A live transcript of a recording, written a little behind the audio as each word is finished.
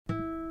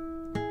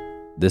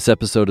This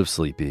episode of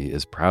Sleepy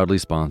is proudly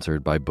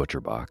sponsored by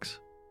ButcherBox.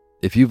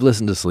 If you've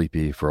listened to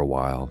Sleepy for a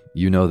while,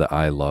 you know that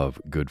I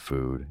love good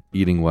food,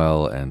 eating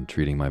well, and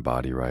treating my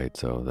body right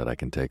so that I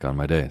can take on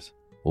my days.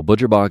 Well,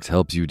 ButcherBox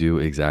helps you do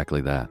exactly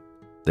that.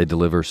 They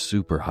deliver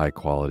super high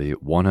quality,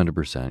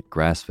 100%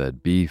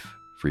 grass-fed beef,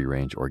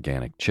 free-range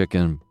organic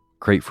chicken,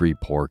 crate-free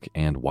pork,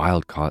 and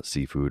wild-caught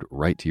seafood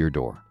right to your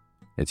door.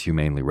 It's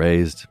humanely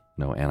raised,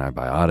 no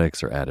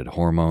antibiotics or added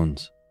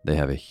hormones. They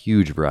have a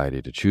huge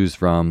variety to choose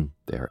from.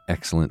 They are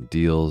excellent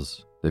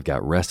deals. They've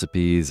got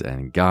recipes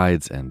and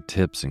guides and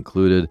tips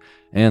included,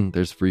 and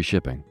there's free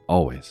shipping,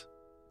 always.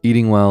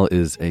 Eating well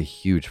is a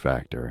huge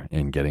factor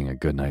in getting a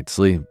good night's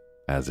sleep,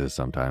 as is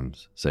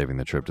sometimes saving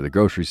the trip to the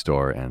grocery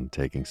store and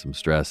taking some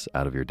stress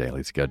out of your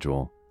daily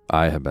schedule.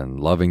 I have been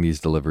loving these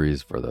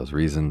deliveries for those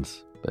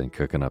reasons. Been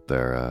cooking up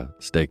their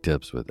steak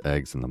tips with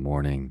eggs in the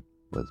morning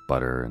with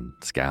butter and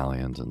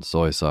scallions and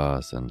soy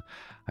sauce, and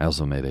I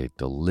also made a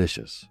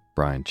delicious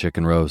brine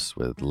chicken roast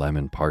with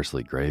lemon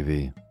parsley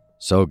gravy.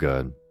 So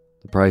good.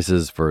 The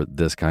prices for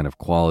this kind of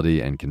quality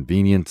and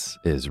convenience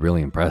is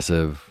really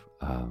impressive.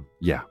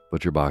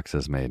 ButcherBox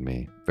has made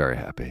me very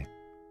happy.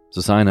 So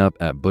sign up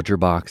at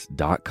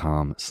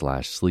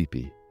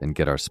butcherbox.com/sleepy and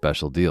get our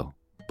special deal.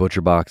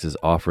 ButcherBox is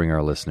offering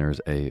our listeners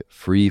a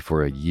free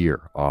for a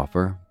year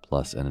offer,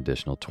 plus an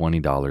additional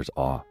 $20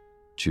 off.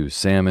 Choose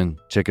salmon,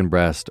 chicken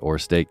breast, or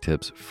steak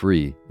tips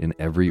free in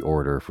every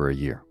order for a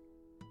year.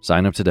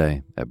 Sign up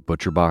today at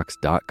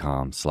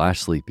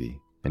butcherbox.com/sleepy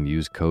and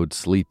use code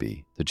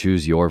SLEEPY to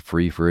choose your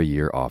free for a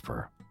year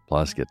offer.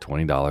 Plus, get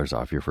 $20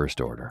 off your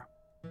first order.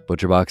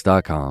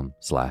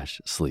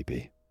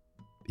 butcherbox.com/sleepy.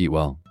 Eat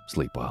well,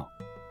 sleep well.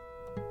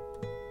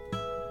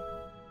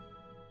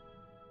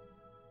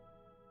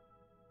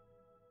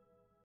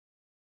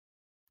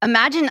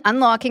 Imagine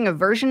unlocking a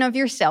version of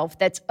yourself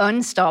that's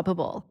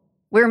unstoppable,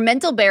 where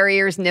mental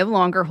barriers no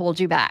longer hold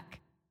you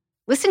back.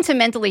 Listen to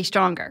Mentally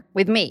Stronger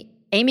with me,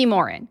 Amy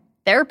Morin,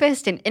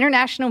 therapist and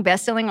international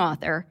best-selling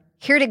author,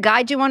 here to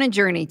guide you on a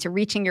journey to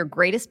reaching your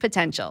greatest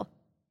potential.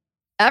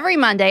 Every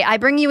Monday, I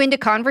bring you into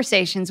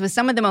conversations with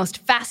some of the most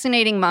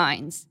fascinating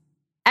minds.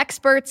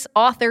 Experts,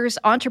 authors,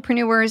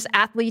 entrepreneurs,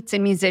 athletes,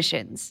 and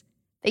musicians.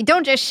 They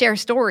don't just share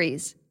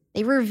stories.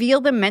 They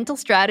reveal the mental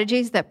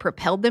strategies that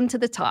propelled them to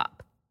the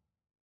top.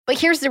 But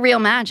here's the real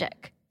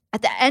magic.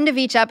 At the end of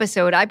each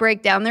episode, I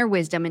break down their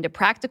wisdom into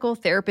practical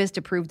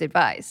therapist-approved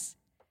advice.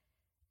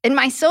 In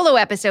my solo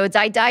episodes,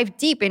 I dive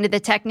deep into the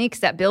techniques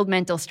that build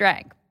mental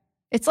strength.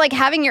 It's like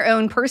having your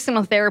own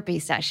personal therapy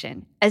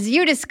session as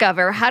you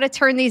discover how to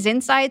turn these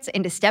insights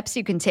into steps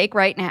you can take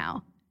right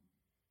now.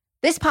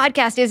 This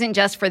podcast isn't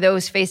just for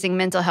those facing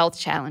mental health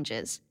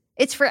challenges.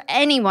 It's for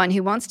anyone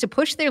who wants to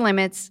push their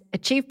limits,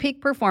 achieve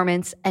peak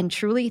performance, and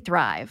truly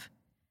thrive.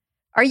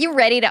 Are you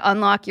ready to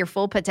unlock your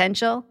full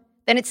potential?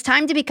 Then it's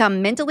time to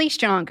become mentally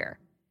stronger.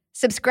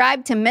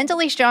 Subscribe to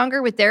Mentally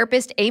Stronger with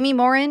therapist Amy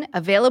Morin,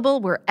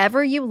 available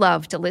wherever you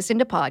love to listen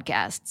to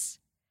podcasts.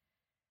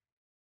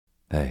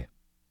 Hey,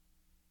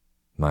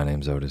 my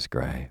name's Otis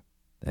Gray,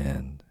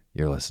 and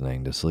you're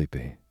listening to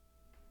Sleepy.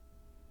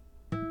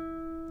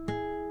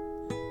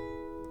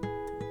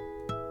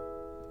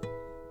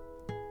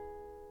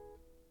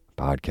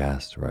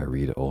 Podcast where I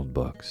read old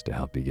books to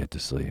help you get to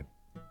sleep,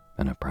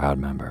 and a proud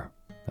member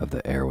of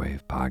the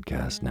Airwave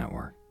Podcast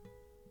Network.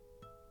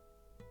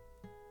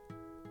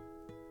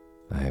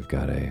 I have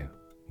got a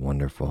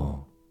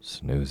wonderful,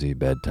 snoozy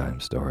bedtime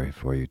story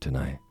for you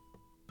tonight.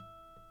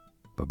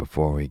 But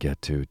before we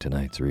get to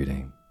tonight's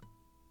reading,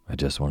 I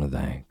just want to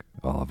thank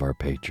all of our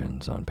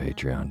patrons on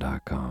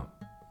patreon.com.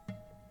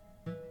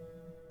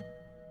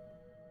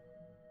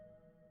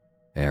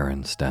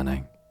 Aaron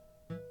Stenning,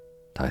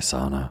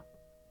 Tysana,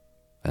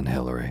 and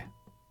Hillary.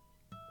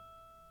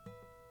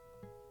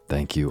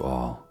 Thank you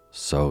all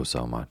so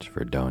much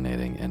for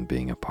donating and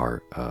being a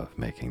part of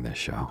making this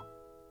show.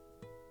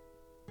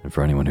 And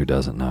for anyone who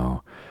doesn't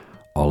know,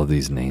 all of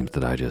these names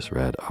that I just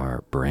read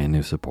are brand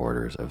new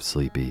supporters of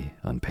Sleepy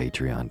on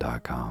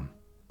patreon.com,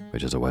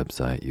 which is a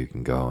website you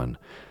can go and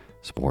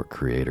support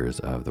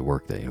creators of the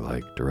work that you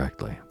like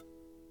directly.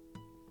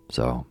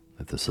 So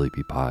if the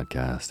Sleepy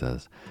podcast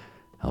has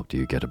helped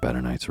you get a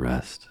better night's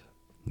rest,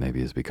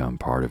 maybe has become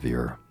part of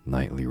your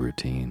nightly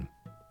routine,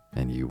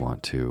 and you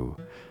want to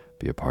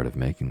be a part of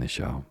making the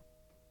show,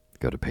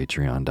 go to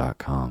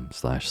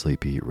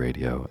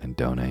patreon.com/sleepyradio and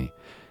donate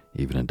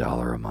even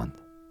 $1 a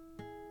month.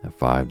 At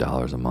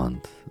 $5 a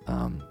month,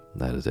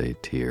 that is a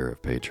tier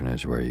of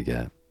patronage where you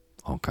get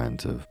all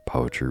kinds of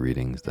poetry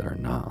readings that are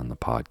not on the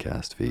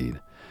podcast feed,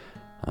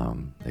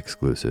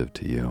 exclusive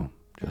to you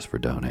just for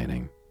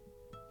donating.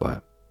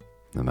 But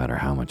no matter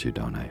how much you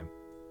donate,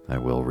 I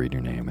will read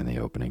your name in the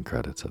opening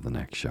credits of the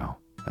next show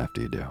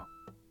after you do.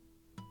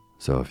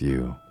 So if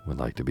you would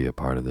like to be a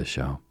part of this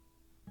show,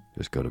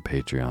 just go to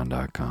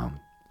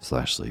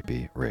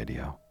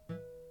patreon.com/sleepyradio.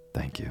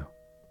 Thank you.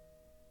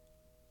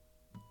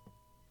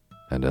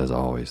 And as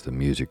always, the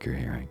music you're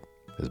hearing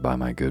is by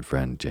my good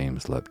friend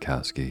James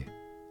Lepkowski,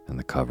 and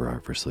the cover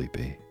art for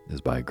Sleepy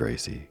is by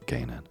Gracie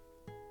Kanan.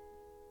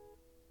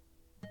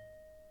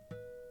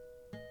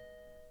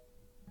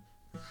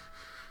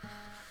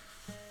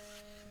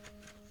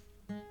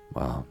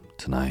 Well,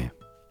 tonight,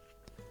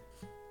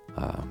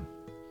 I'm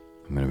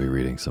going to be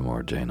reading some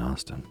more Jane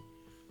Austen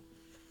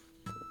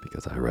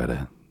because I read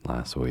it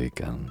last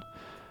week and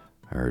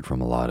I heard from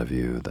a lot of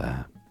you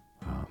that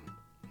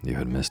you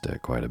had missed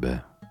it quite a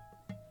bit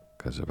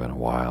because it's been a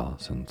while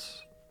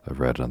since I've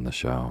read it on the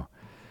show,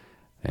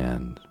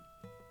 and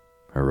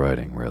her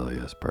writing really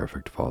is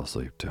perfect to fall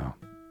asleep to.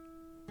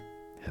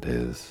 It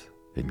is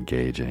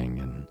engaging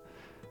and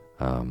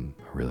a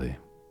really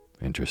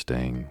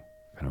interesting,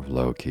 kind of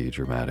low-key,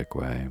 dramatic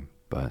way,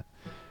 but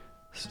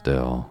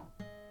still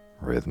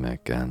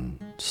rhythmic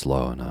and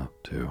slow enough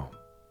to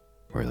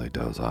really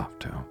doze off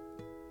to.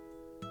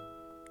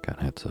 Kind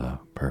of hits a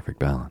perfect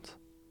balance.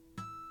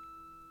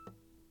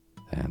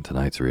 And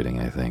tonight's reading,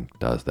 I think,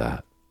 does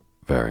that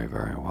very,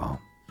 very well.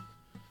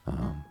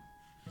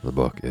 The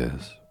book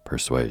is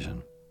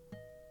Persuasion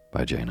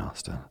by Jane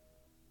Austen.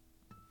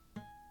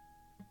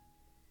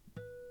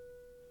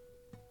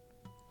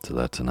 So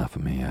that's enough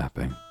of me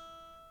yapping.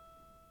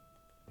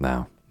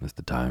 Now is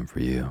the time for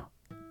you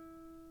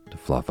to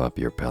fluff up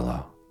your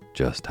pillow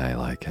just how you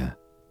like it.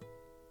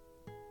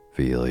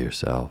 Feel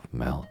yourself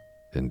melt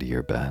into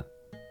your bed.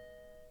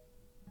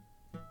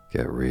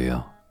 Get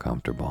real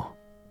comfortable.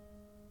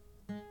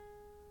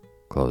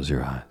 Close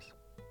your eyes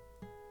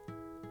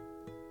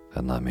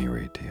and let me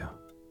read to you.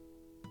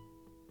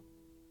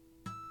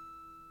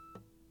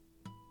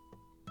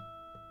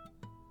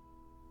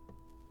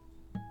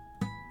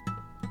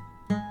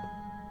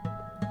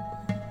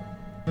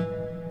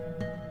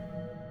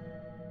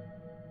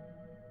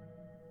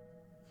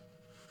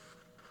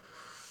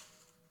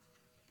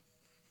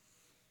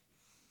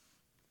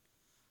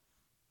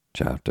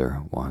 Chapter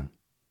 1.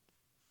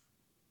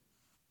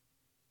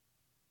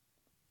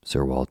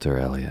 Sir Walter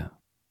Elliot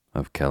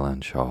of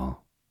Kellynch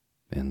Hall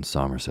in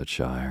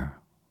Somersetshire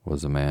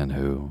was a man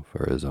who,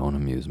 for his own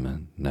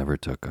amusement, never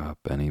took up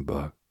any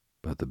book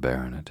but the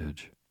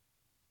baronetage.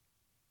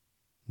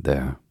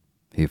 There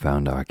he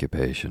found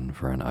occupation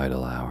for an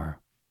idle hour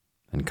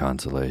and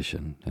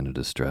consolation in a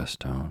distressed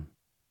tone.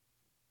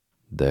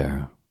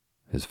 There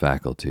his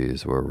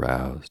faculties were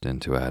roused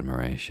into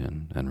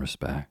admiration and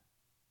respect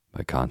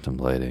by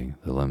contemplating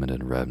the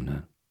limited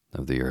remnant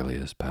of the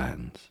earliest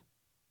patents.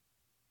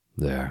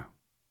 There,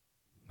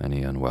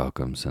 many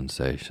unwelcome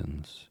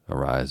sensations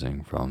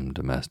arising from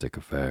domestic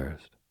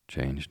affairs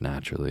changed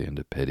naturally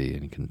into pity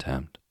and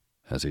contempt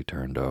as he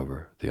turned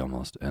over the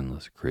almost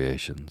endless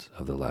creations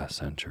of the last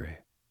century.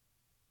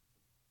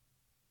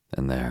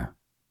 And there,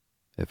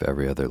 if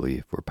every other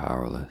leaf were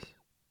powerless,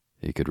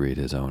 he could read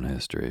his own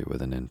history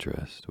with an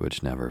interest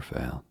which never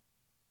failed.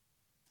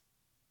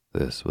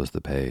 This was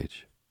the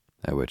page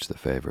at which the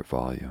favorite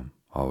volume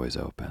always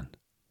opened.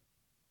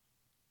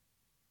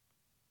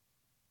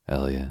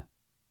 Elliot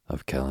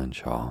of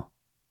Kellynch Hall.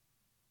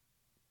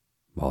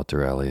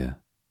 Walter Elliot,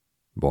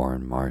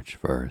 born March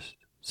 1st,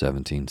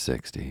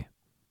 1760,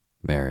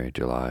 married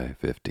July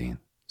 15th,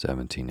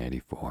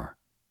 1784.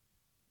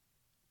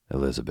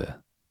 Elizabeth,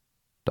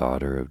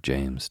 daughter of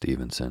James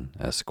Stevenson,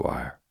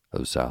 Esquire,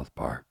 of South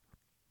Park,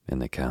 in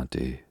the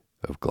county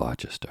of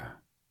Gloucester,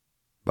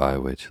 by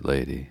which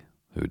lady,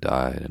 who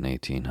died in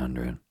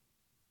 1800,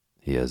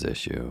 he has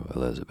issue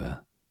Elizabeth,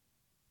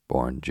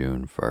 born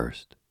June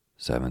 1st,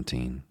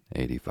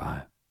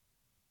 1785,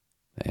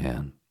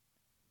 and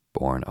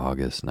born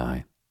August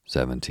 9th,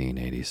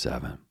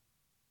 1787.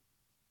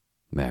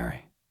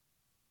 Mary,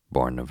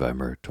 born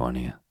November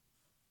 20th,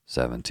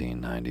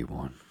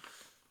 1791.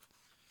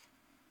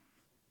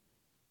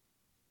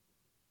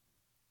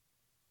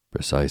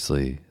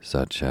 Precisely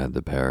such had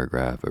the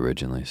paragraph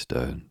originally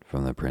stood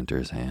from the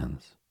printer's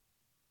hands,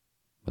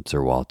 but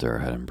Sir Walter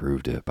had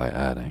improved it by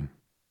adding,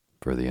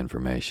 for the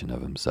information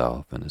of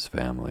himself and his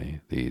family,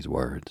 these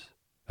words,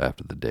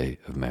 after the date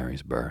of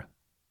Mary's birth.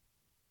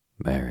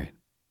 Married,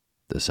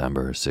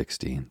 December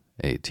 16,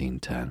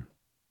 1810.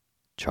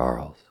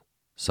 Charles,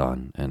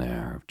 son and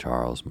heir of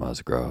Charles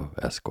Musgrove,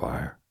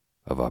 Esquire,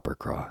 of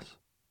Uppercross,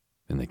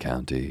 in the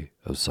county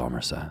of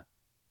Somerset,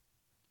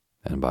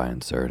 and by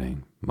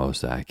inserting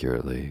most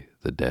accurately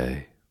the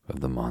day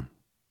of the month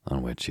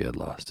on which he had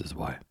lost his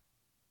wife.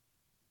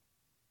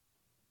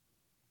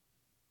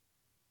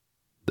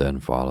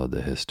 Then followed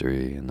the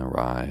history and the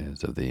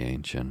rise of the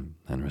ancient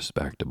and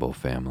respectable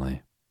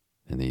family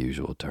in the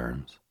usual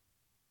terms.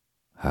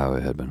 How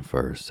it had been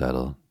first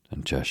settled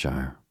in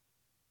Cheshire,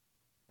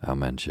 how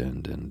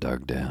mentioned in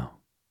Dugdale,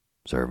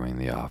 serving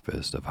the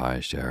office of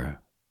High Sheriff,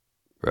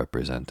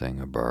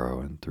 representing a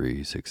borough in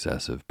 3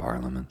 successive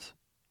parliaments,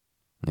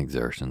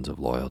 exertions of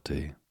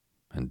loyalty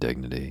and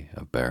dignity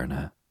of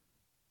baronet,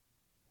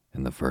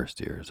 in the first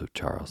years of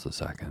Charles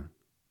II,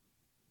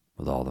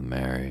 with all the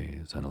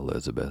Marys and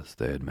Elizabeths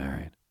they had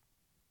married,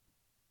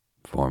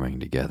 forming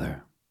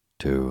together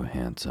 2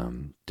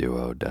 handsome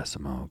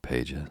duodecimo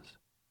pages,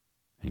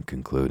 and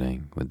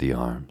concluding with the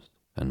arms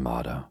and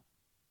motto,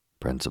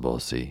 Principal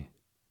See,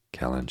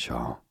 Kellynch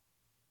Hall,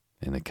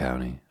 in the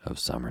county of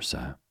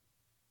Somerset,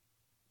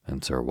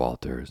 and Sir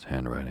Walter's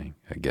handwriting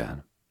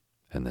again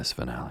in this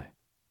finale.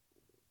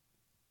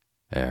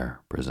 Heir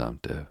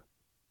presumptive,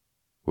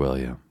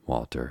 William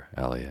Walter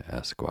Elliot,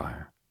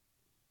 Esquire,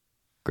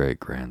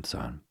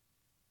 great-grandson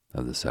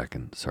of the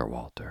second Sir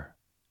Walter.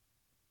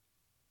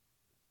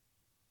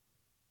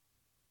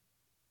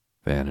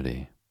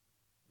 Vanity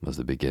was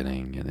the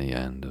beginning and the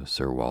end of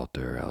Sir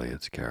Walter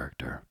Elliot's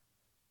character.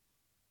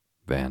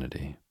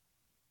 Vanity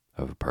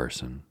of a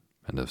person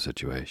and of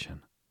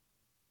situation.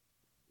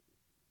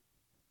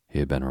 He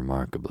had been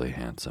remarkably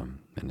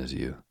handsome in his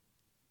youth,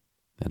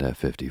 and at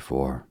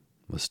 54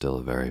 was still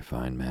a very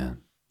fine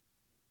man.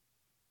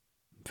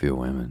 Few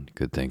women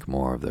could think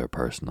more of their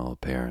personal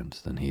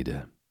appearance than he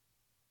did,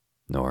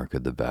 nor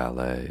could the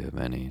valet of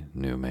any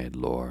new-made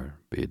lord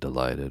be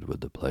delighted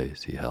with the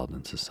place he held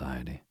in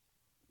society.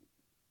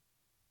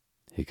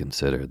 He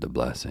considered the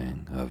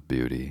blessing of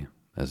beauty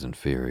as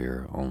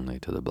inferior only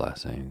to the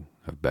blessing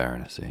of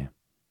baronetcy,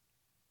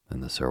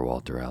 and the Sir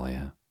Walter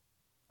Elliot,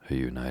 who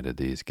united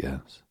these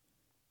gifts,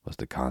 was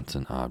the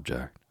constant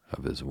object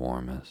of his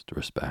warmest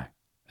respect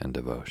and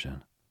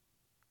devotion.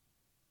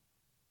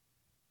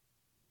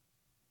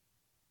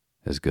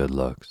 His good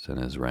looks and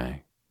his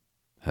rank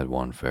had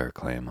one fair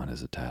claim on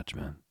his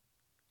attachment,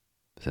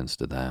 since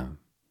to them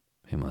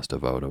he must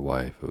devote a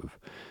wife of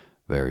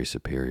very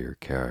superior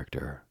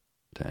character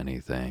to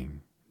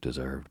anything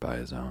deserved by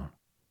his own.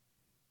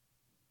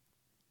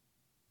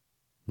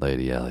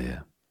 Lady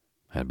Elliot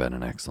had been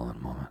an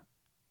excellent woman,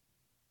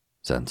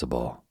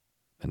 sensible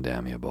and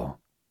amiable,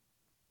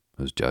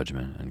 whose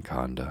judgment and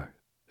conduct,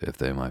 if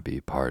they might be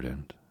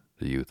pardoned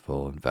the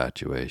youthful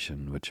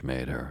infatuation which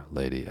made her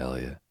Lady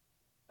Elliot,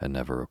 had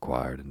never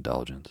required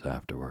indulgence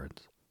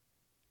afterwards.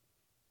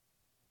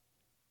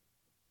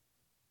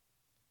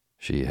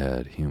 She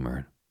had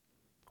humored,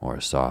 or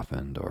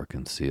softened, or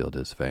concealed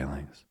his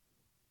failings,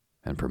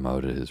 and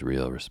promoted his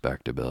real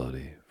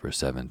respectability for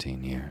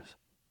 17 years.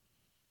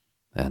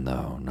 And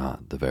though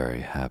not the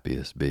very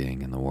happiest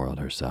being in the world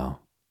herself,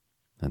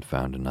 had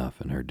found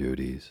enough in her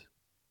duties,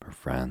 her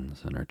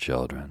friends, and her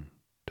children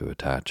to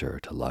attach her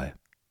to life,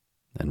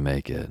 and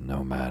make it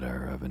no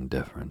matter of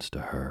indifference to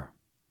her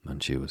when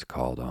she was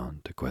called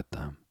on to quit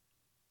them.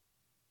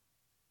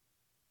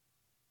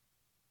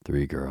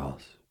 3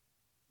 girls,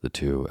 the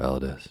 2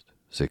 eldest,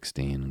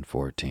 16 and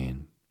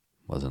 14,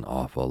 was an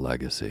awful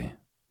legacy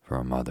for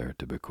a mother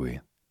to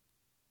bequeath,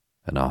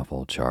 an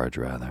awful charge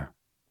rather,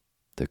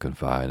 to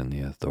confide in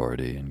the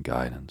authority and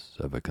guidance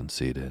of a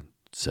conceited,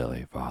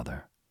 silly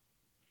father.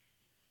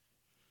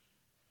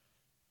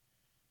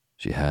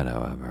 She had,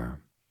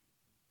 however,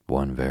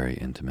 one very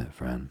intimate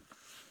friend,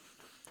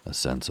 a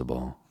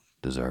sensible,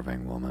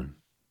 deserving woman,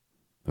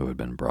 who had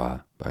been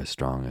brought by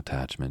strong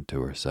attachment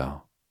to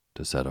herself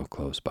to settle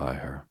close by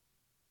her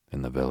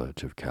in the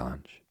village of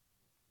Kellynch.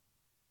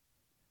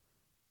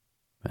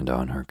 And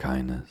on her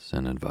kindness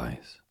and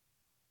advice,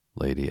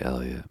 Lady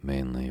Elliot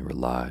mainly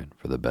relied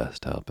for the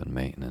best help and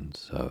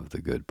maintenance of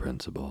the good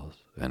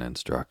principles and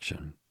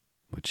instruction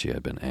which she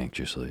had been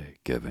anxiously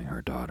giving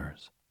her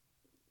daughters.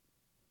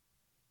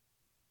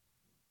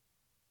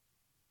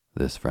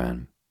 This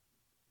friend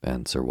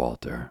and Sir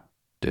Walter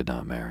did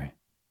not marry,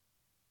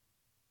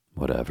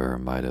 whatever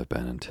might have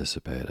been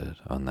anticipated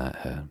on that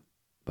head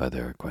by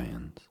their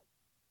acquaintance.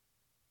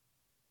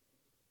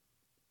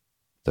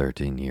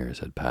 13 years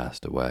had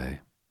passed away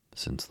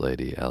since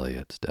Lady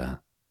Elliot's death,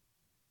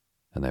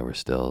 and they were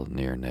still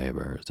near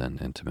neighbors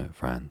and intimate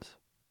friends,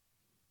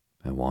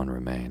 and one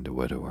remained a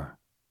widower,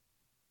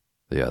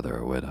 the other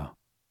a widow.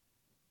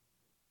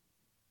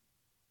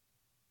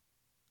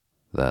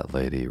 That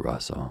Lady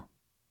Russell,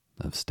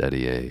 of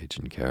steady age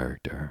and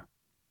character,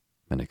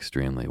 and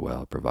extremely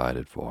well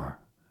provided for,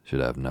 should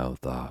have no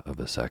thought of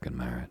a second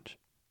marriage,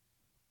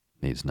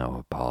 needs no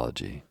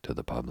apology to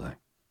the public,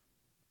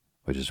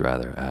 which is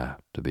rather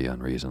apt to be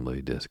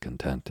unreasonably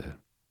discontented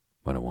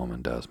when a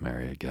woman does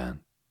marry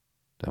again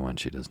than when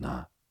she does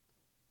not.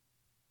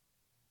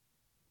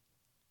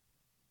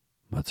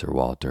 But Sir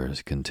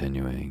Walter's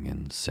continuing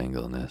in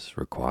singleness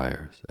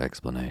requires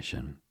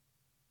explanation.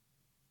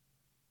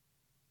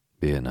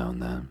 Be it known,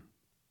 then,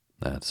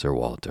 that Sir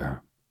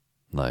Walter,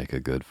 like a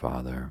good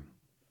father,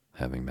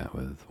 having met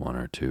with 1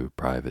 or 2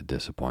 private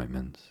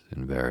disappointments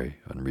in very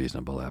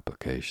unreasonable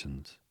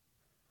applications,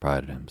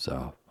 prided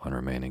himself on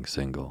remaining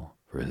single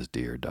for his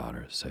dear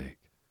daughter's sake.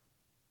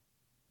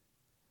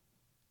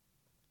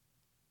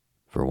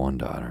 For one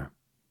daughter,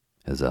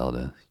 his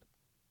eldest,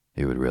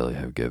 he would really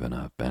have given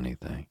up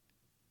anything,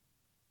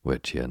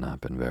 which he had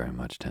not been very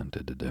much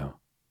tempted to do.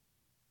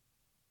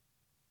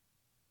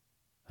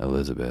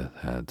 Elizabeth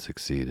had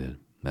succeeded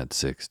at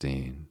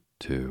 16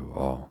 to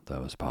all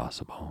that was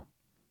possible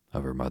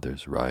of her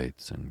mother's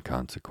rights and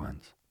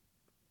consequence,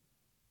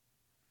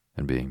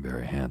 and being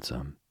very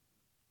handsome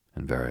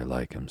and very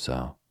like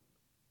himself,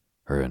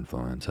 her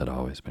influence had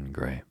always been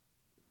great,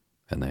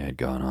 and they had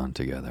gone on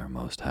together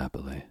most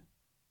happily.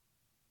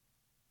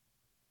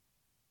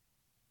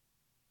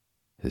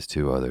 His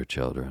 2 other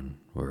children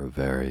were of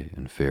very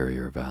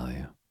inferior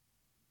value.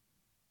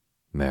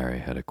 Mary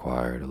had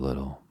acquired a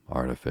little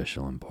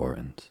artificial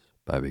importance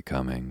by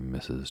becoming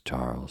Mrs.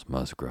 Charles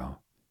Musgrove,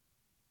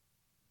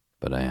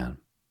 but Anne,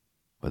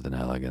 with an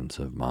elegance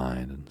of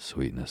mind and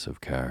sweetness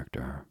of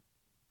character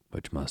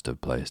which must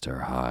have placed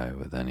her high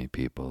with any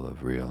people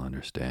of real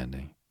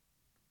understanding,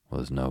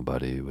 was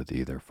nobody with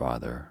either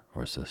father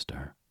or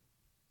sister.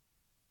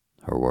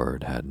 Her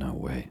word had no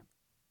weight.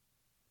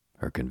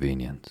 Her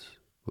convenience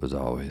was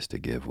always to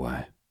give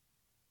way.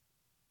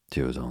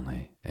 She was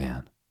only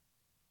Anne.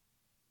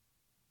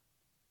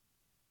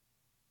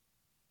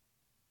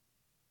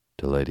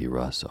 To Lady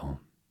Russell,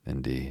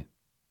 indeed,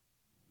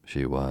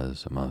 she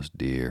was a most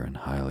dear and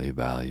highly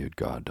valued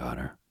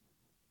goddaughter,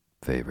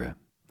 favorite,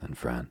 and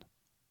friend.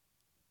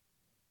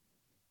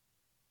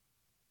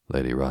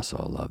 Lady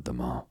Russell loved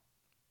them all,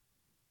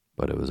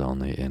 but it was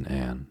only in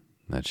Anne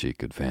that she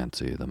could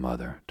fancy the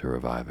mother to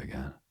revive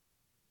again.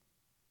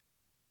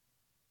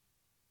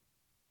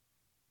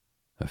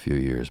 A few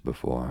years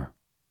before,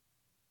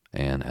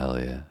 Anne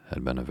Elliot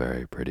had been a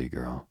very pretty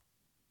girl,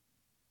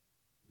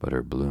 but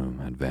her bloom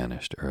had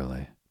vanished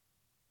early,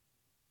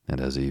 and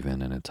as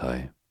even in its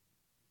height,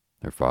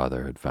 her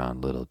father had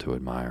found little to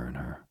admire in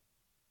her.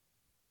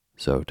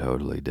 So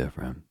totally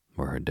different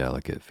were her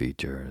delicate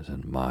features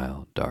and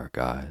mild, dark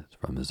eyes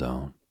from his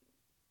own.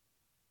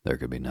 There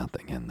could be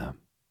nothing in them,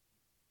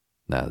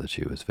 now that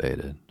she was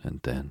faded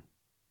and thin,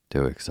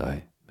 to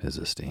excite his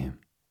esteem.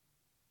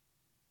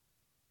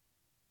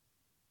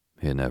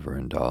 He had never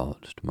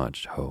indulged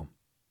much hope.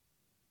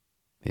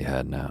 He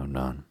had now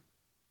none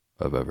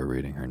of ever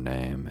reading her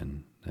name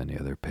in any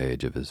other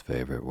page of his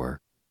favorite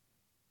work.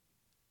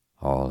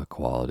 All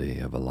equality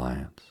of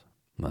alliance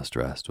must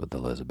rest with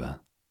Elizabeth,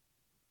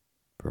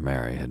 for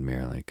Mary had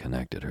merely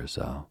connected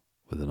herself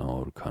with an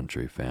old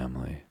country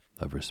family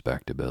of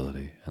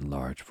respectability and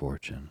large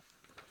fortune,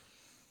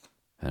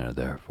 and had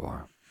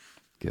therefore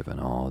given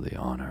all the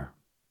honor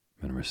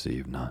and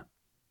received none.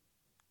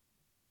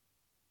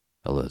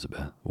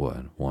 Elizabeth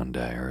would, one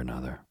day or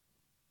another,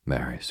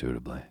 marry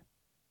suitably.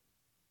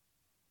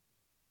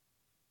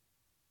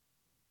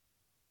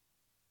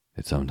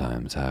 It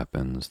sometimes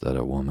happens that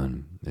a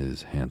woman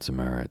is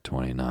handsomer at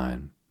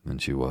 29 than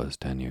she was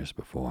 10 years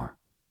before,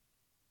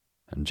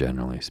 and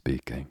generally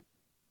speaking,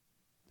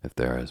 if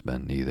there has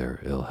been neither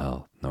ill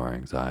health nor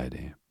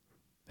anxiety,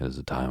 it is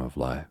a time of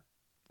life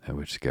at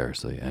which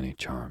scarcely any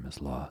charm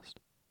is lost.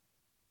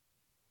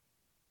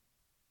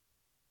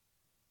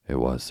 It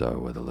was so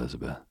with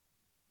Elizabeth.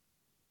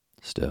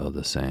 Still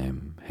the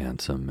same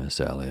handsome Miss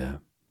Elliot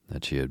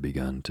that she had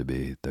begun to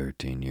be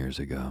 13 years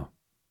ago,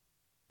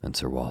 and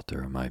Sir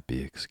Walter might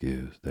be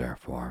excused,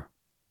 therefore,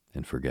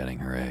 in forgetting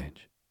her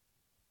age,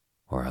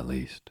 or at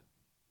least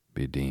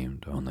be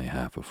deemed only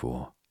half a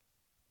fool,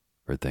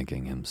 for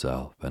thinking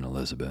himself and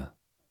Elizabeth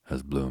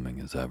as blooming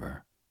as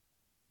ever,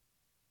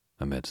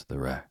 amidst the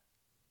wreck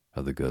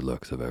of the good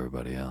looks of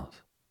everybody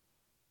else.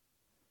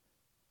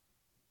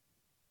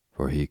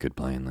 For he could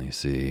plainly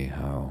see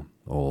how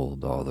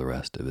old all the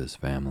rest of his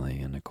family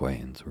and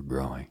acquaintance were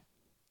growing.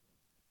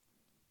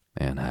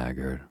 Anne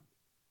haggard,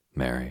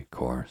 Mary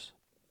coarse,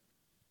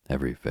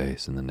 every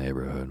face in the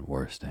neighborhood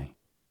worsting,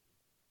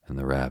 and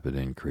the rapid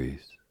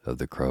increase of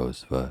the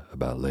crow's foot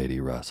about Lady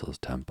Russell's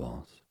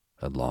temples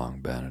had long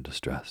been a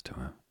distress to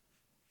him.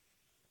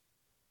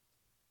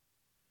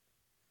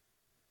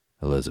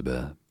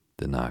 Elizabeth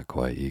did not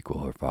quite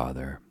equal her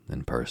father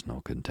in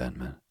personal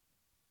contentment.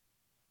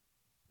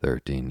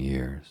 13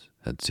 years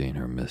had seen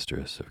her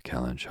mistress of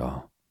Kellynch,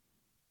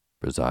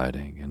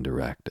 presiding and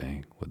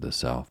directing with the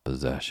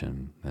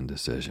self-possession and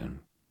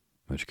decision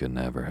which could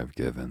never have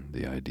given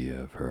the idea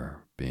of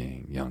her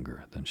being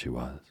younger than she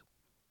was.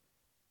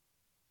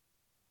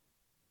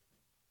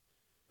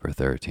 For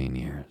 13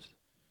 years,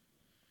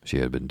 she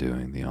had been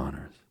doing the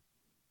honors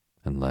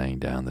and laying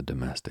down the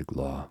domestic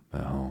law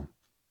at home,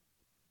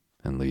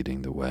 and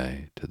leading the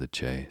way to the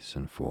chase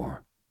and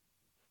fore,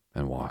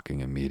 and walking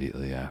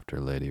immediately after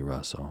Lady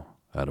Russell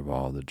out of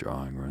all the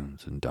drawing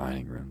rooms and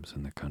dining rooms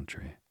in the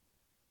country.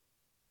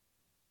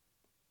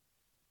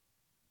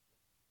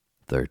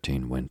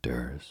 13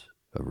 winters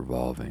of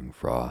revolving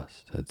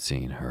frost had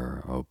seen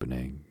her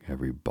opening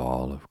every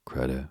ball of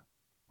credit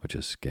which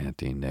a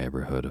scanty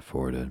neighborhood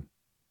afforded,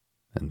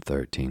 and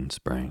 13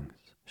 springs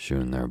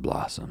shewn their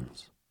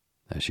blossoms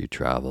as she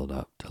traveled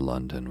up to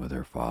London with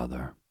her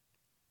father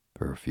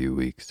for a few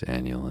weeks'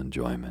 annual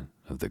enjoyment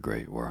of the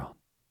great world.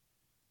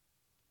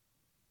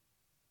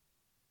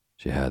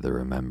 She had the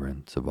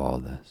remembrance of all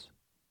this.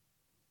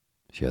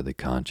 She had the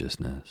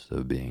consciousness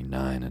of being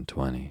 29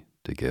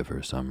 to give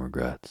her some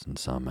regrets and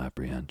some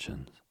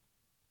apprehensions.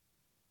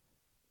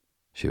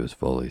 She was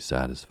fully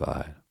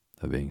satisfied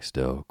of being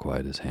still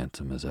quite as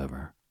handsome as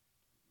ever,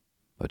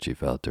 but she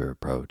felt her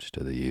approach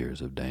to the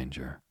years of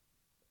danger,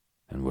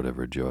 and would have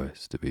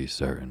rejoiced to be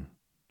certain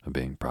of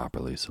being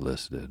properly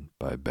solicited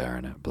by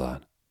baronet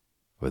blood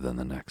within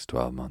the next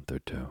 12 months or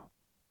 2.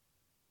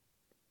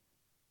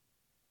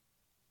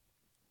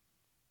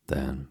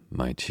 Then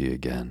might she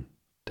again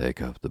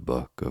take up the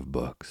book of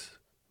books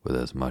with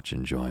as much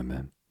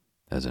enjoyment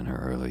as in her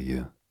early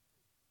youth,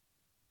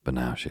 but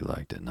now she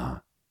liked it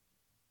not.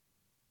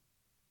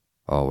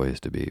 Always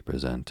to be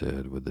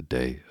presented with the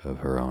date of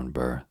her own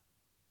birth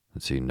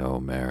and see no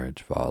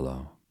marriage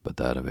follow but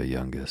that of a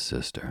youngest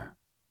sister,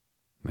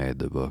 made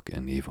the book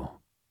an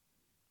evil,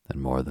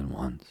 and more than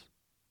once,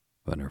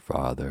 when her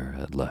father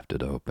had left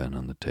it open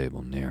on the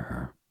table near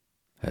her,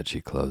 had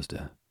she closed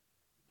it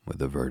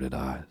with averted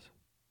eyes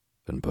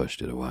and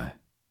pushed it away.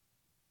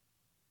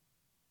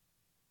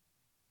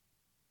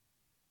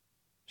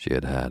 She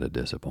had had a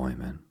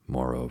disappointment,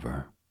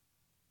 moreover,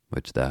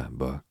 which that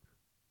book,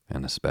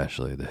 and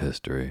especially the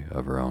history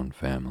of her own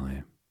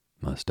family,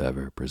 must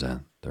ever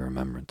present the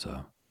remembrance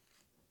of.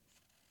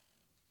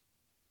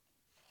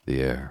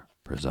 The heir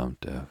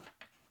presumptive,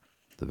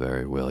 the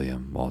very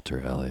William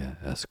Walter Elliot,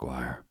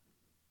 Esquire,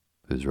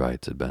 whose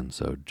rights had been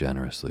so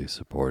generously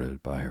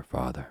supported by her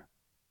father,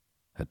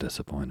 had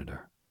disappointed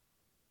her.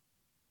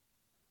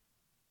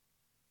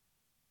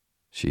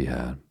 She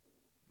had,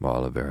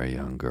 while a very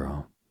young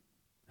girl,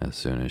 as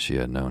soon as she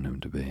had known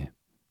him to be,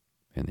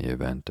 in the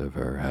event of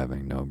her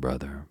having no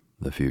brother,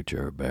 the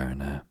future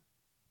baronet,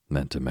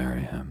 meant to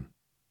marry him,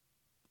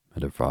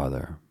 and her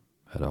father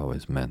had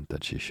always meant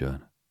that she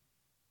should.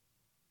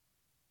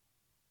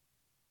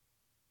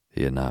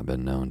 He had not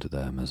been known to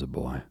them as a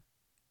boy,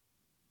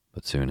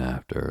 but soon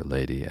after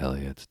Lady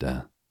Elliot's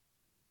death,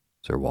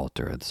 Sir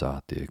Walter had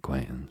sought the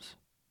acquaintance,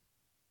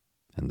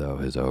 and though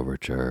his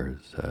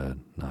overtures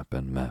had not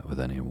been met with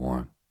any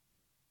warmth,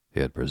 he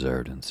had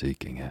persevered in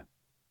seeking it,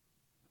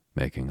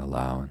 making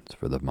allowance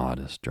for the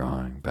modest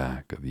drawing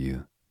back of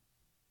youth,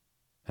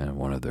 and in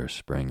one of their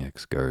spring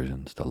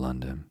excursions to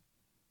London,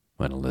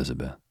 when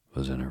Elizabeth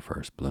was in her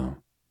first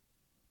bloom,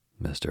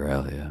 Mr.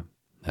 Elliot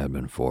had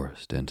been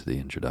forced into the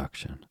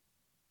introduction.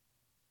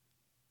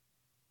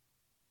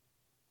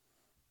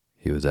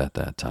 He was at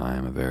that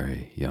time a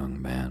very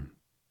young man,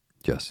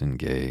 just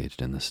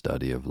engaged in the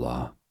study of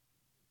law,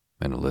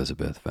 and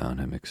Elizabeth found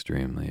him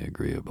extremely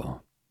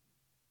agreeable,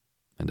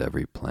 and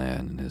every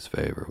plan in his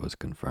favor was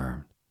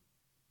confirmed.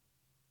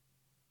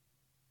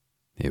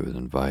 He was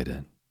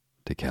invited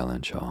to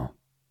Kellynch Hall.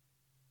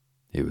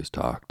 He was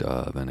talked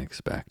of and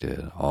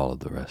expected all of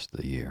the rest of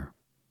the year,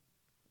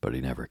 but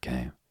he never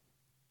came.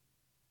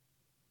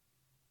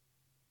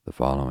 The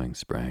following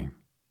spring,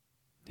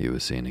 he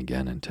was seen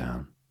again in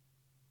town,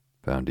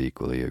 found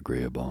equally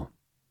agreeable,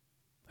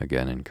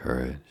 again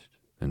encouraged,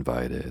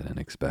 invited, and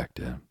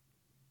expected,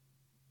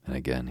 and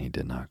again he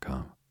did not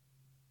come.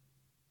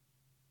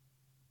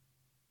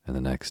 And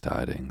the next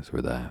tidings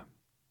were that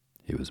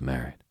he was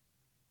married.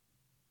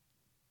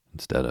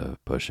 Instead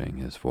of pushing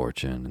his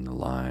fortune in the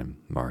line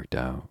marked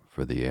out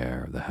for the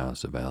heir of the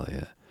House of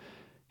Elliot,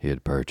 he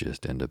had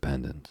purchased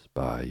independence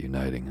by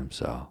uniting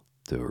himself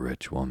to a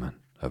rich woman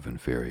of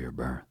inferior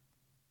birth.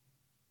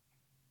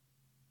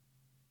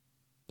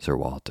 Sir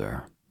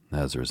Walter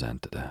has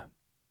resented it.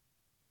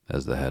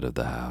 As the head of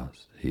the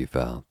house, he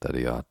felt that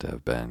he ought to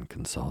have been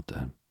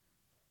consulted,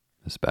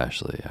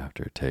 especially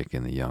after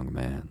taking the young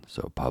man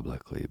so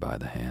publicly by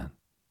the hand.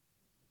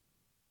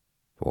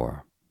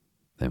 For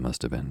they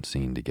must have been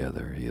seen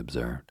together, he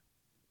observed,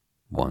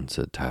 once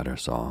at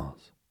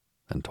Tattersall's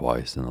and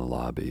twice in the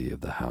lobby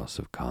of the House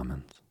of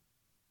Commons.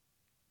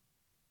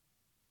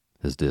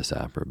 His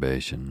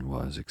disapprobation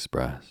was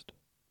expressed,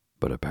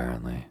 but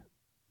apparently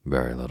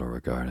very little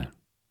regarded.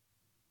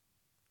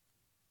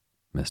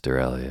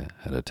 Mr. Elliot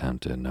had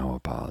attempted no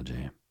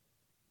apology,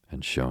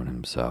 and shown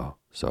himself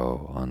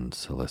so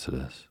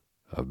unsolicitous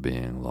of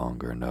being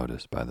longer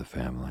noticed by the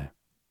family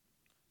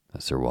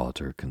that Sir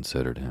Walter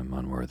considered him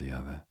unworthy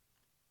of it.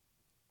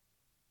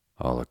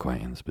 All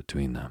acquaintance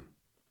between them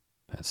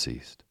had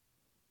ceased.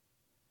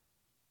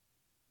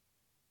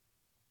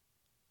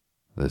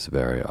 This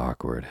very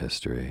awkward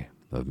history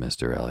of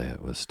Mr.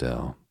 Elliot was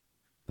still,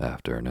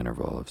 after an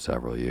interval of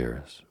several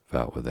years,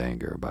 felt with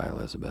anger by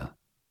Elizabeth,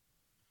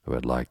 who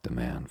had liked the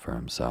man for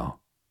himself,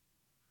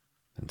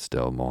 and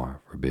still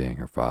more for being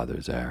her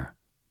father's heir,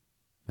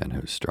 and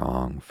whose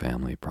strong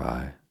family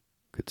pride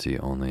could see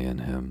only in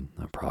him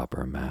a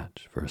proper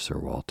match for Sir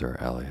Walter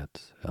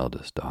Elliot's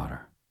eldest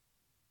daughter.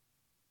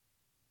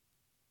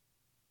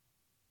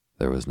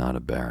 There was not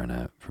a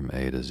baronet from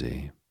A to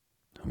Z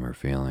whom her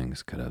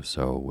feelings could have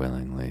so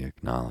willingly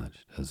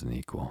acknowledged as an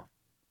equal.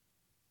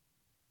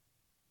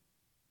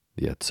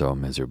 Yet so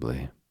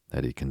miserably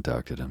had he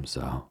conducted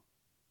himself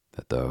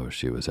that though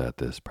she was at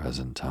this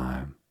present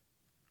time,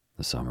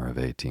 the summer of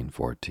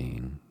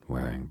 1814,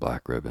 wearing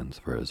black ribbons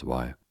for his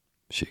wife,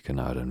 she could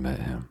not admit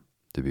him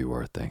to be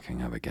worth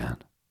thinking of again.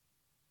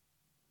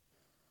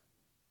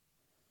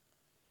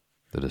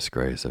 The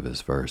disgrace of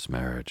his first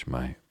marriage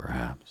might,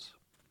 perhaps,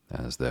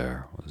 as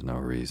there was no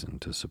reason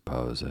to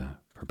suppose it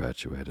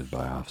perpetuated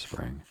by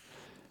offspring,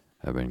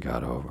 have been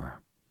got over,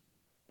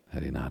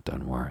 had he not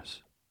done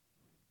worse.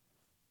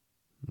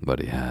 But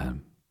he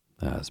had,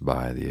 as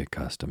by the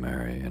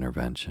customary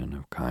intervention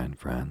of kind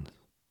friends,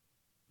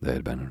 they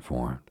had been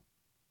informed,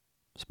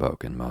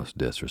 spoken most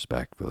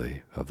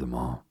disrespectfully of them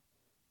all,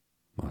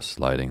 most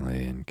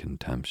slightingly and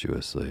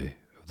contemptuously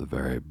of the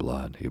very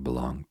blood he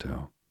belonged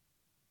to,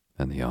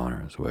 and the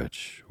honors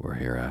which were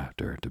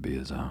hereafter to be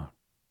his own.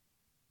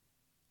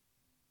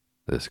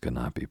 This could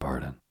not be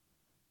pardoned.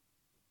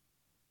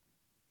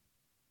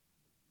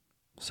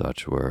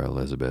 Such were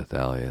Elizabeth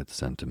Elliot's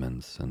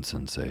sentiments and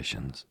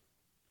sensations,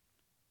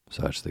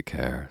 such the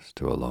cares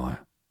to alloy,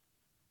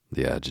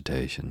 the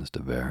agitations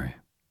to vary,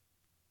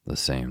 the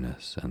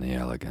sameness and the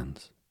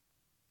elegance,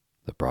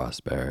 the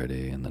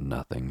prosperity and the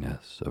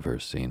nothingness of her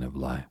scene of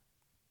life,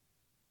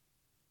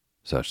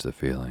 such the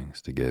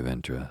feelings to give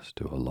interest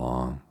to a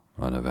long,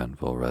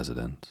 uneventful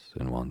residence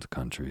in one's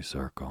country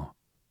circle,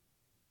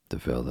 to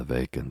fill the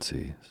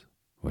vacancies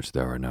which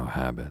there are no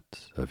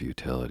habits of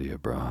utility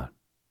abroad,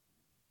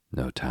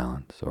 no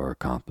talents or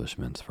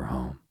accomplishments for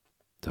home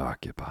to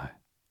occupy.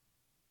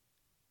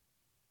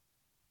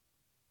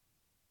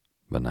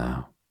 But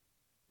now,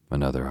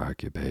 another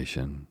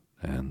occupation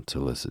and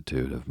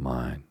solicitude of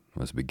mind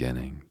was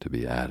beginning to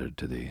be added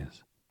to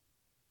these.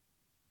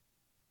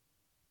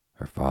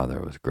 Her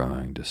father was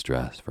growing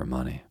distressed for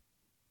money.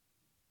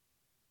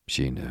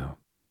 She knew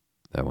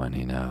that when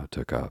he now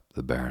took up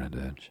the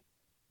baronetage,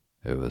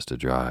 it was to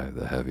drive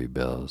the heavy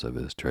bills of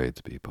his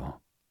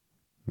tradespeople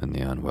and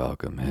the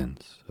unwelcome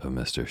hints of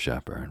Mr.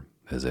 Shepherd,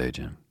 his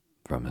agent,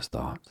 from his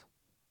thoughts.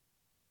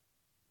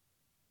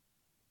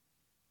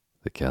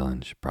 The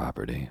Kellynch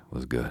property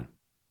was good,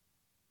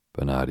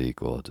 but not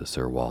equal to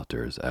Sir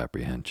Walter's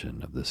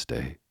apprehension of the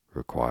state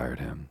required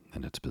him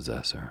in its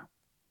possessor.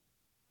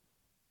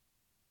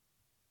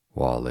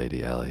 While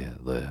Lady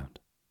Elliot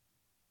lived,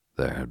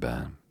 there had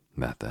been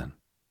method,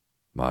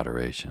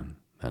 moderation,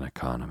 and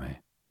economy,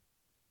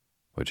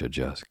 which had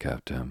just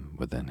kept him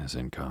within his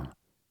income.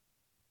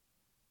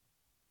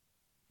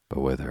 But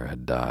with her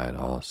had died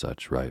all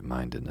such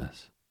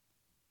right-mindedness,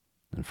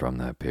 and from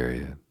that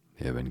period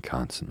he had been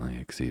constantly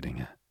exceeding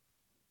it.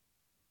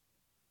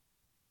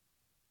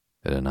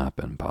 It had not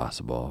been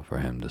possible for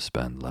him to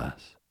spend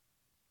less.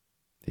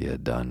 He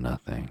had done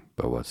nothing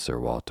but what Sir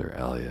Walter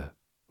Elliot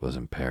was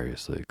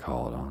imperiously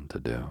called on to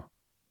do.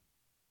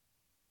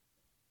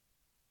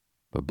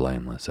 But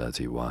blameless as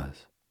he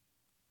was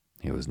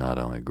not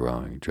only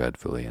growing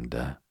dreadfully in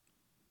debt,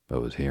 but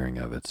was hearing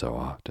of it so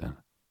often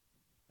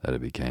that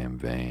it became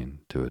vain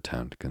to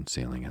attempt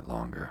concealing it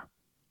longer,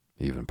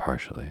 even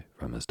partially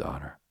from his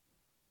daughter.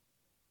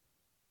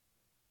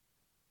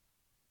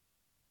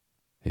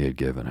 He had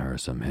given her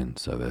some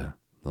hints of it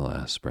the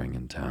last spring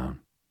in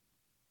town.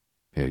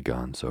 He had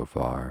gone so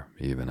far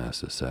even as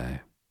to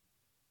say,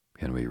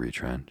 "Can we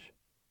retrench?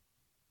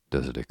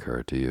 Does it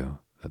occur to you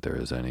that there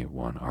is any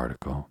one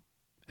article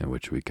in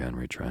which we can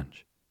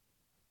retrench?"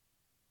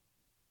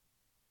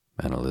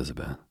 And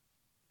Elizabeth,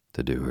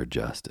 to do her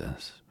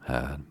justice,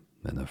 had,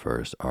 in the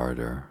first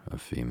ardor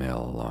of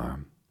female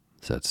alarm,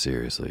 set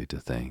seriously to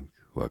think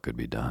what could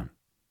be done,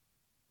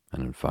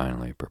 and had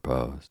finally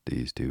proposed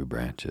these two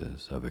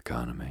branches of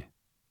economy: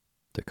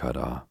 to cut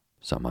off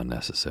some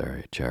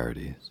unnecessary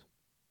charities,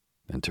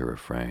 and to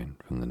refrain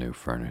from the new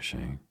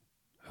furnishing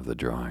of the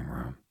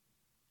drawing-room,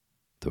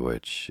 to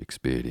which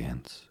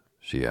expedients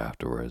she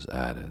afterwards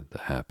added the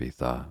happy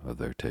thought of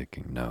their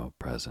taking no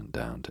present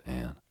down to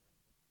Anne,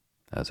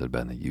 as had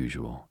been the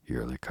usual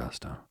yearly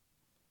custom.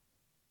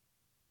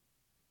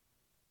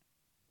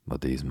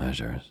 But these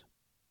measures,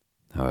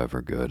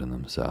 however good in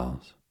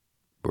themselves,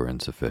 were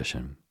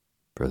insufficient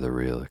for the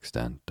real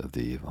extent of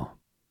the evil,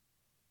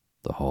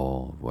 the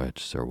whole of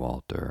which Sir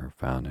Walter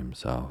found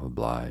himself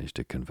obliged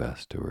to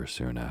confess to her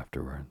soon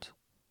afterwards.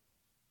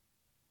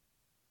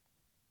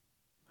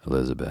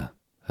 Elizabeth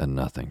had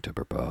nothing to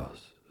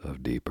propose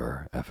of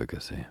deeper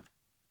efficacy.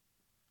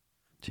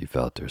 She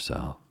felt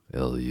herself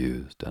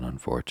ill-used and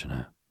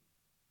unfortunate,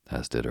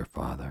 as did her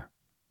father,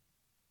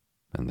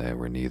 and they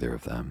were neither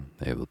of them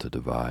able to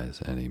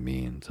devise any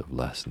means of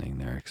lessening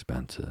their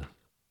expenses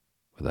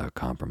without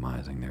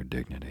compromising their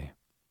dignity,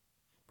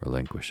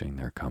 relinquishing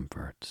their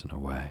comforts in a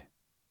way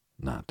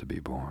not to be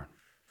borne.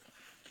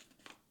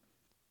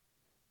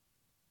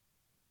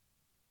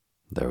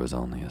 There was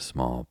only a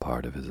small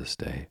part of his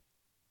estate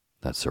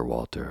that Sir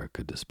Walter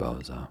could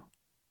dispose of,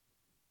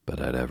 but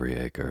had every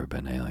acre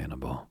been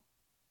alienable,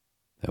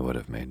 it would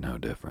have made no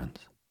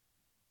difference.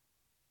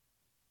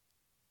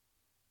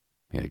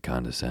 He had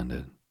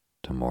condescended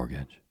to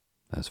mortgage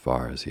as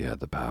far as he had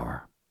the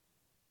power,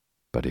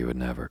 but he would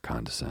never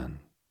condescend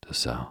to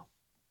sell.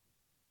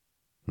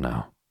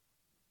 No,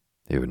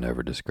 he would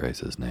never disgrace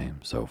his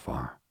name so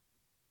far.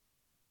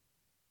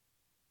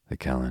 The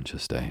Kellynch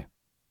estate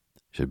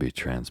should be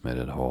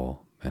transmitted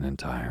whole and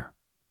entire,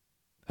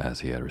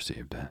 as he had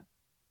received it.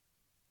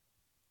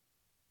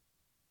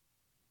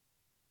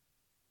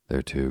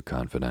 Their two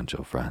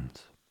confidential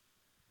friends,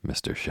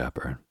 Mr.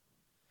 Shepherd,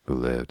 who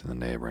lived in the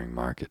neighboring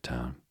market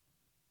town,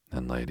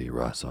 and Lady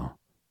Russell,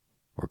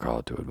 were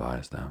called to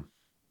advise them,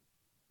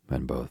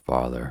 and both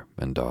father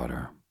and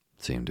daughter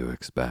seemed to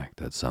expect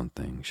that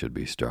something should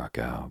be struck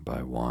out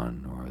by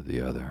one or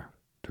the other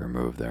to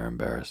remove their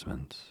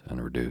embarrassments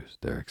and reduce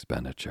their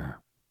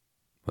expenditure,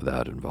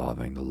 without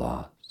involving the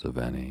loss of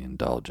any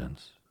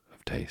indulgence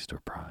of taste or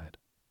pride.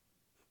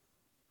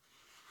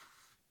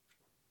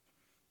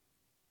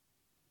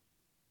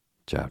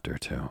 Chapter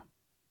 2.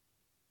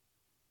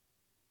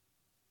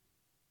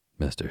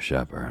 Mr.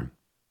 Shepherd,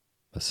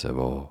 a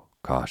civil,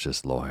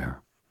 cautious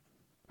lawyer,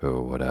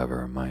 who,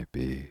 whatever might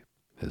be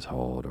his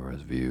hold or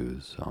his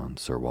views on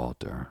Sir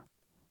Walter,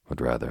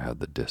 would rather have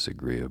the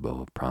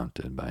disagreeable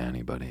prompted by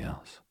anybody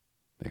else,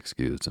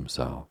 excused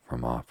himself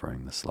from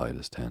offering the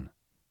slightest hint,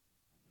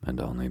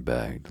 and only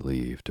begged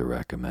leave to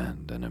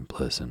recommend an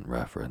implicit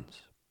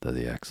reference to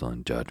the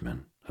excellent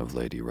judgment of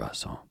Lady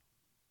Russell,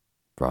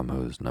 from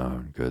whose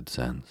known good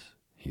sense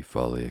he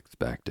fully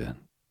expected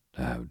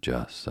to have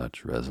just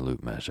such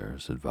resolute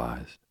measures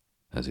advised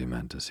as he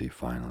meant to see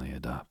finally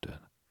adopted.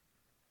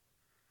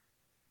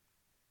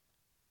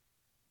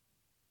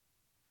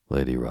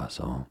 Lady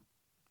Russell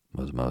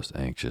was most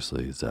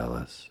anxiously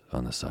zealous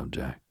on the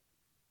subject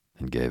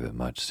and gave it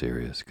much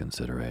serious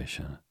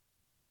consideration.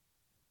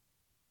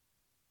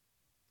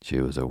 She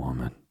was a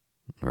woman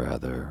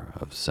rather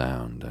of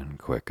sound and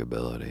quick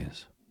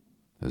abilities,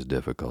 whose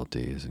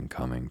difficulties in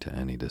coming to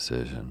any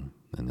decision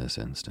in this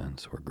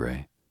instance were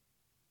great,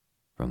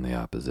 from the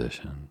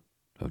opposition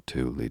of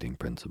two leading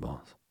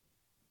principles.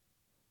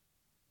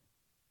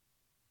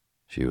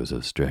 She was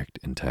of strict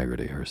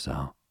integrity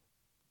herself,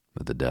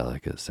 with a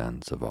delicate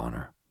sense of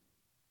honor,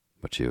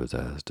 but she was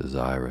as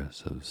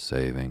desirous of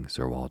saving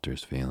Sir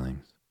Walter's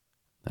feelings,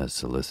 as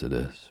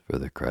solicitous for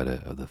the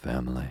credit of the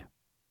family,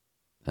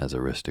 as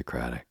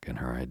aristocratic in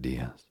her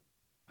ideas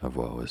of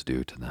what was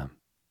due to them,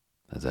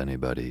 as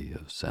anybody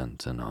of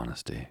sense and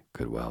honesty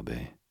could well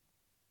be.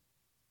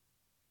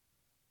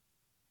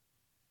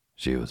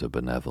 She was a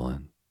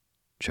benevolent,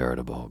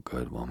 charitable,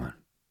 good woman,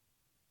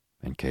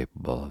 and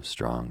capable of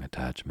strong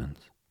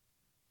attachments,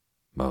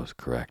 most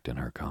correct in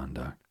her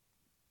conduct,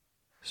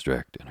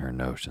 strict in her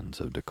notions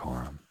of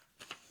decorum,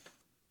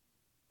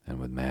 and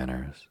with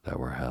manners that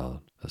were held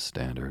a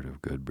standard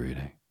of good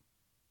breeding.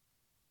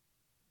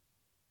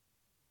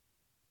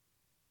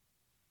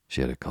 She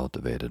had a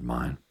cultivated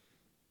mind,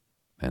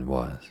 and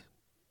was,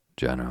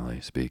 generally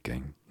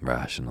speaking,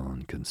 rational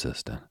and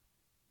consistent.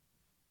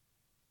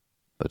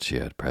 But she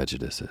had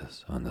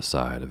prejudices on the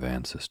side of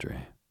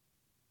ancestry.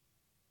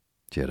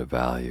 She had a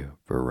value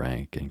for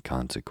rank and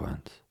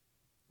consequence,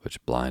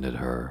 which blinded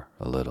her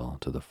a little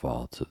to the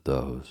faults of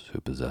those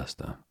who possessed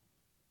them.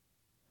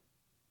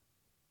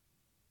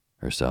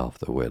 Herself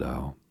the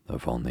widow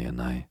of only a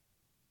knight,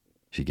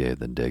 she gave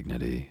the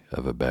dignity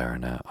of a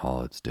baronet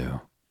all its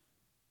due,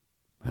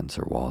 and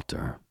Sir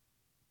Walter,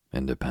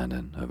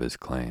 independent of his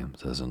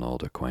claims as an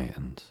old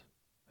acquaintance,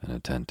 an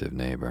attentive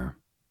neighbor,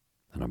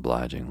 an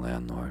obliging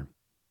landlord,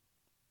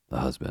 the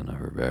husband of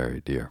her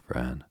very dear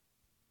friend,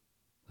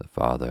 the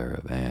father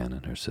of Anne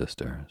and her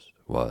sisters,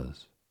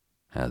 was,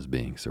 as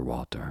being Sir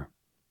Walter,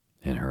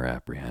 in her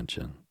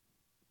apprehension,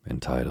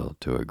 entitled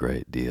to a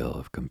great deal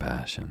of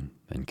compassion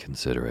and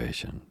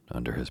consideration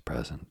under his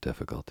present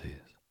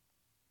difficulties.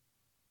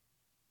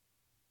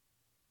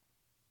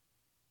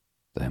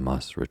 They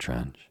must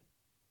retrench.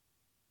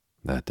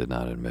 That did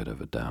not admit of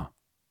a doubt.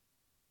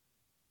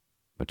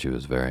 But she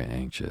was very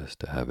anxious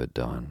to have it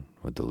done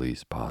with the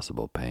least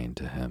possible pain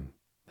to him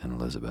and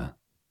Elizabeth.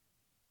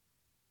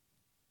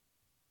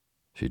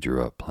 She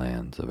drew up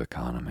plans of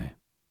economy.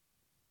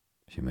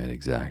 She made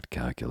exact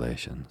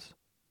calculations,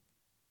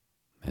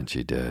 and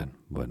she did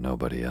what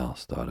nobody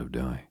else thought of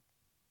doing.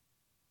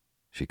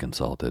 She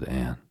consulted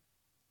Anne,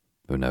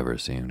 who never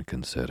seemed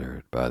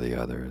considered by the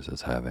others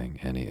as having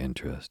any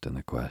interest in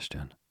the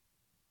question.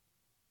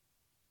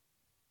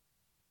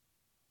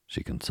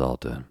 She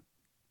consulted,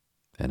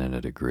 and in a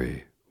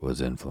degree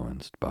was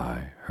influenced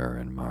by her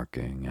in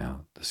marking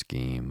out the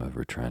scheme of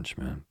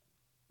retrenchment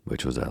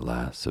which was at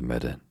last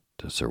submitted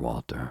to Sir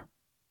Walter.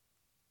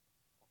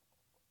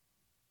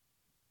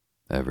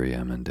 Every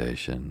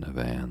emendation of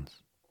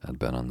Anne's had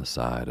been on the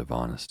side of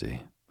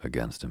honesty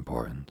against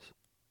importance.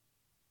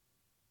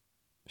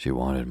 She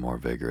wanted more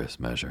vigorous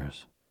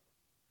measures,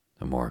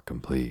 a more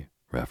complete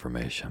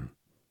reformation,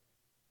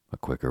 a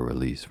quicker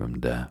release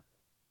from debt,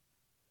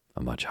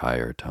 a much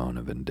higher tone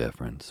of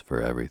indifference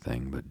for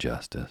everything but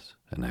justice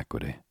and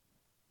equity.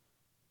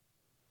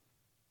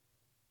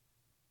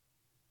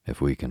 If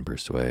we can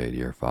persuade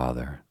your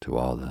father to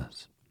all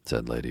this,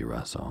 said Lady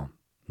Russell,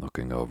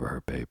 looking over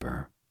her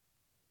paper,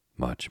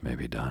 much may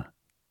be done.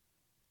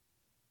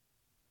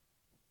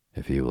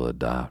 If he will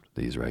adopt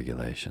these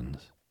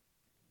regulations,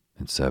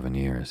 in 7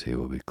 years he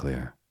will be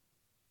clear,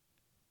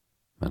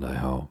 and I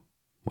hope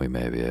we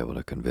may be able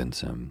to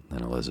convince him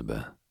and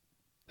Elizabeth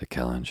that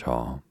Kellynch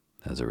Hall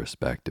has a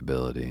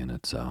respectability in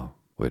itself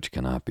which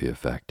cannot be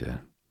affected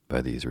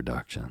by these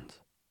reductions,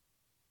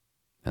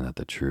 and that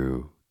the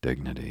true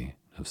dignity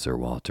of Sir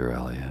Walter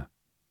Elliot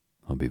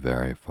will be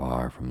very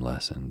far from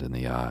lessened in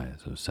the eyes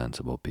of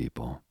sensible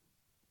people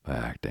by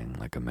acting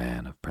like a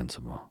man of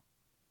principle.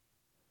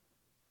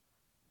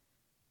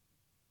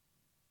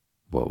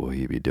 What will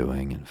he be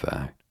doing, in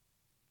fact,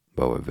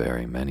 but what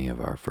very many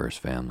of our first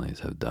families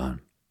have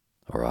done,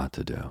 or ought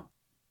to do?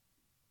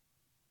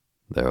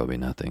 There will be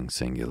nothing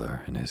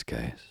singular in his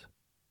case,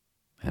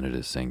 and it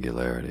is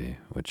singularity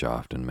which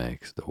often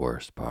makes the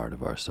worst part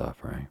of our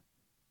suffering,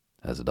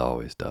 as it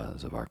always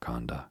does of our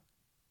conduct.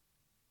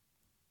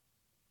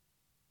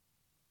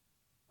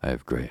 I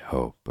have great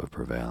hope of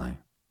prevailing.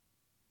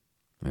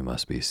 We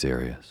must be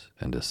serious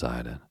and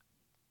decided.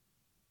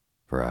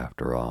 For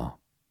after all,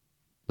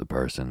 the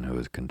person who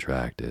has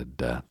contracted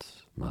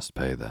debts must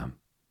pay them,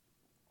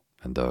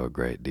 and though a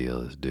great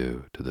deal is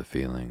due to the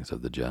feelings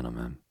of the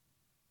gentleman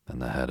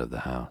and the head of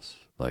the house,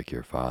 like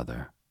your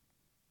father,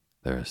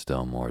 there is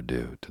still more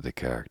due to the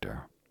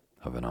character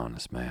of an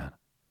honest man.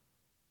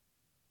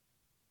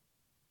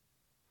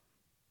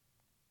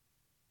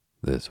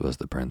 This was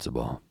the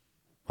principle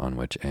on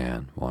which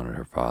Anne wanted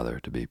her father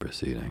to be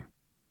proceeding,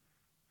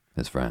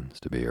 his friends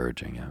to be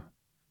urging him.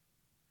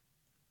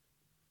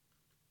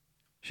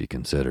 She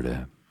considered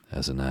it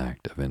as an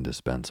act of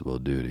indispensable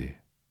duty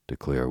to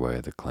clear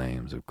away the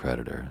claims of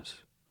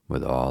creditors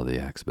with all the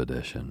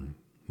expedition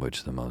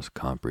which the most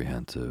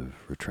comprehensive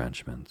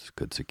retrenchments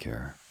could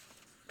secure,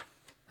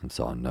 and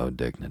saw no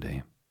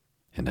dignity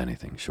in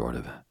anything short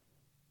of it.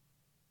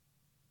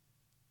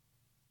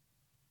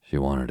 She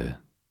wanted it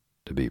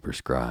to be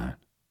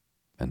prescribed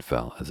and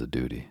felt as a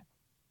duty.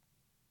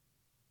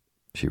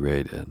 She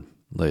rated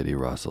Lady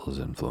Russell's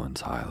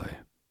influence highly,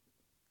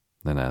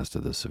 and as to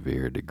the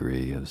severe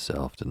degree of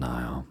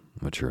self-denial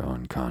which her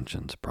own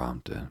conscience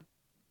prompted,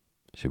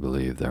 she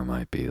believed there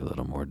might be a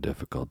little more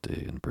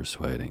difficulty in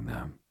persuading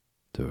them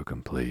to a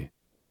complete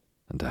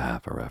than to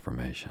half a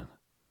reformation.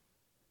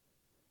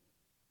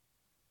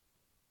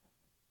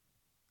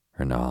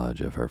 Her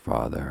knowledge of her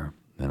father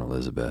and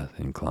Elizabeth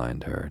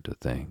inclined her to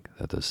think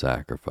that the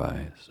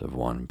sacrifice of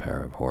one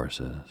pair of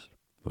horses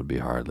would be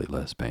hardly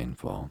less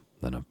painful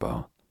than of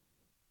both,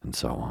 and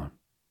so on,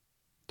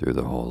 through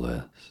the whole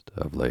list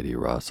of Lady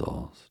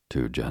Russell's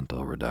too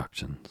gentle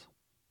reductions.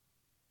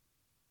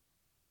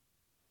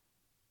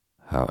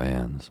 How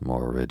Anne's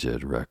more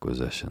rigid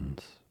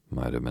requisitions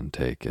might have been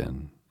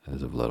taken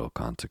as of little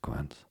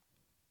consequence.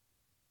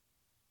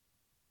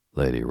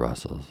 Lady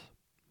Russell's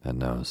had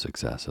no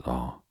success at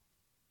all,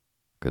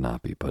 could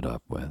not be put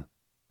up with,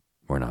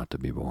 were not to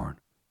be borne.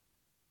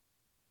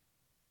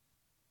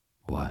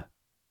 What?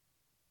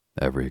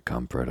 Every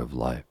comfort of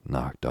life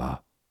knocked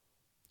off,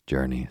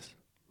 journeys,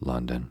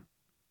 London,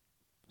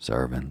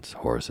 servants,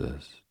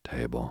 horses,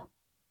 table,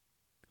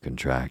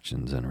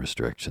 contractions and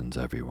restrictions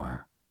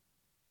everywhere.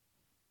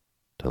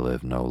 To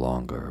live no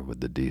longer with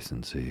the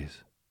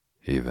decencies,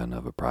 even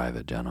of a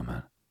private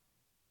gentleman.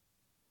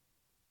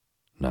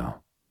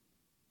 No,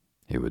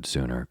 he would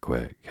sooner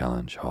quit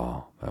Kellynch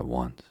Hall at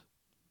once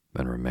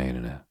than remain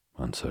in it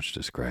on such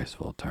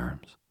disgraceful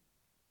terms.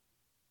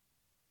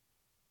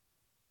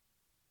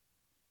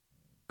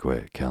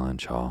 Quit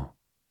Kellynch Hall.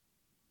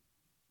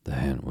 The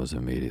hint was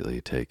immediately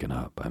taken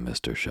up by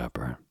Mr.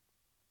 Shepherd,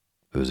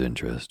 whose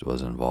interest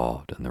was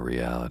involved in the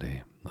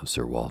reality of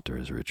Sir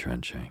Walter's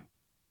retrenching,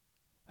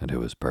 and who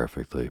was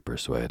perfectly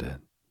persuaded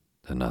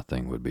that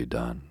nothing would be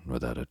done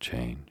without a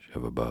change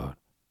of abode.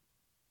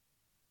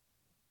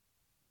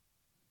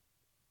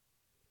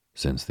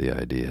 Since the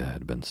idea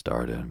had been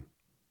started,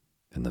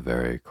 in the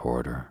very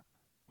quarter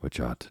which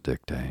ought to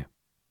dictate,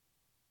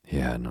 he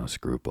had no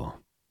scruple,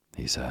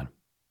 he said,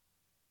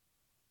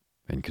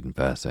 in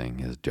confessing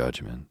his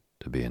judgment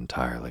to be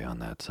entirely on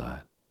that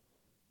side.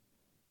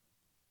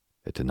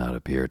 It did not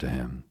appear to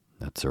him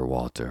that Sir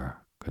Walter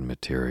could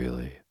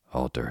materially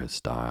alter his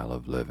style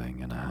of living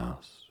in a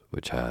house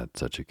which had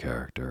such a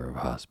character of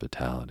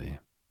hospitality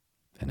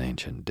and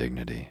ancient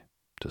dignity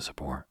to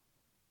support.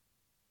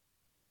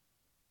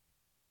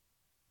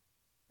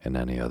 In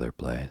any other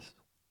place,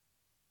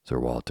 Sir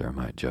Walter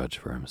might judge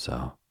for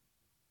himself,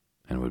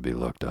 and would be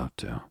looked up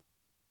to,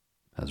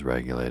 as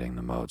regulating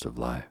the modes of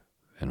life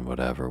in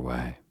whatever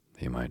way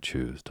he might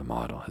choose to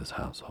model his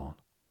household.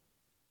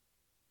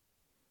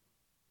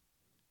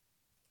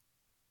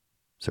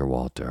 Sir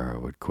Walter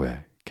would quit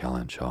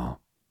Kellynch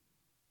Hall,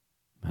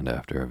 and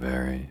after a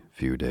very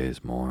few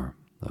days more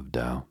of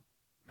doubt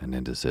and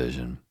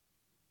indecision,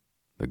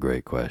 the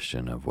great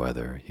question of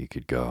whether he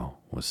could go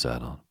was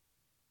settled,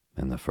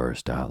 and the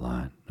first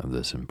outline of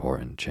this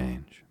important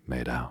change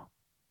made out.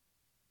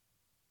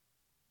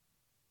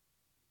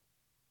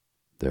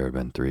 There had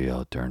been three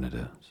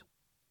alternatives: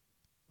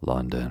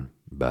 London,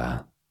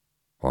 Bath,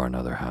 or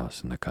another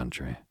house in the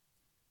country.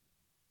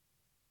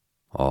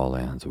 All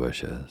Anne's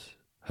wishes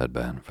had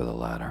been for the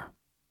latter,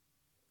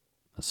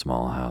 a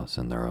small house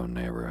in their own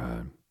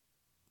neighborhood,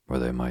 where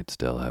they might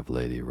still have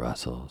Lady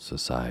Russell's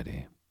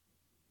society,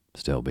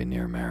 still be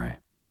near Mary,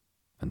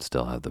 and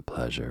still have the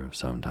pleasure of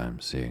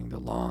sometimes seeing the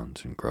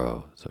lawns and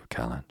groves of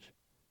Kellynch,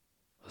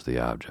 was the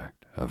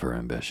object of her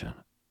ambition.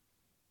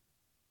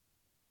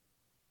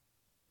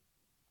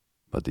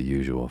 But the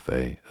usual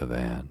fate of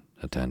Anne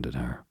attended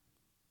her,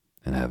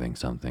 in having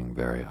something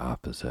very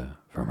opposite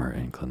from her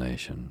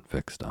inclination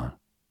fixed on.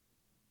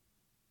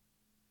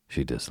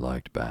 She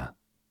disliked Bath.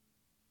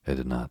 It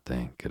did not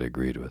think it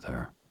agreed with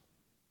her,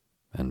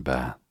 and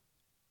Bath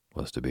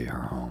was to be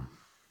her home.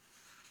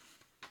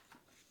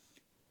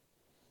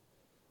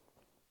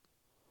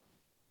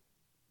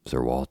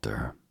 Sir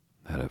Walter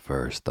had at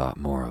first thought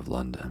more of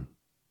London,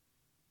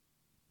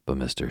 but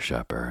Mr.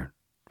 Shepherd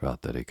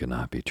felt that he could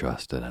not be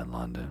trusted in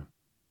London,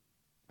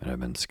 and had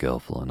been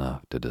skillful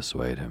enough to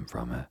dissuade him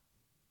from it,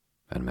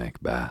 and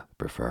make Bath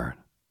preferred.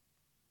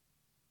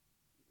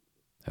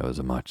 It was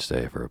a much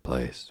safer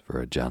place for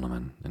a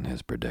gentleman in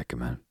his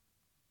predicament.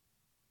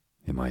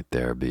 He might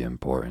there be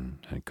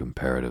important at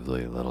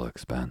comparatively little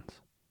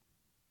expense.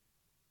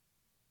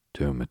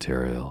 Two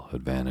material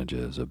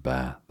advantages of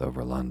Bath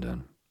over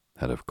London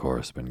had of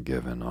course been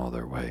given all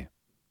their weight.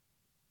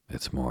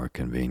 Its more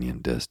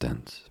convenient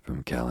distance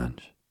from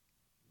Kellynch,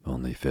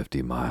 only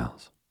 50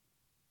 miles,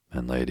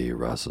 and Lady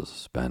Russell's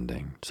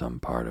spending some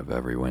part of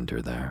every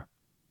winter there,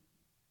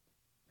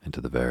 and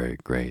to the very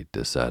great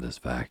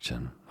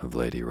dissatisfaction of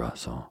Lady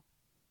Russell,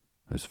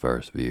 whose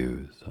first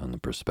views on the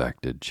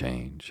prospected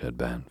change had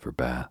been for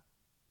Bath,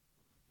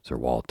 Sir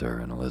Walter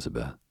and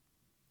Elizabeth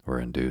were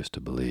induced to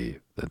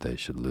believe that they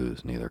should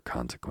lose neither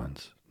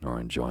consequence nor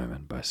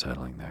enjoyment by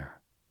settling there.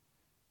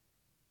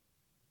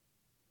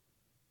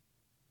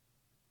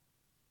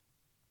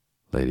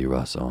 Lady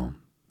Russell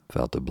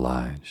felt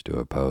obliged to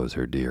oppose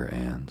her dear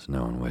Anne's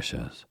known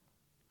wishes.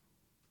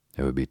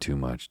 It would be too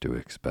much to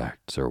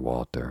expect Sir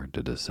Walter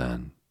to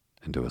descend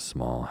into a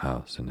small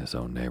house in his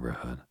own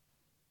neighborhood.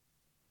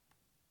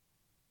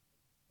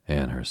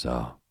 Anne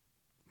herself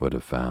would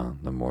have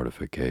found the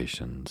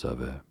mortifications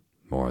of it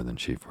more than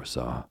she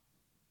foresaw,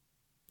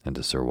 and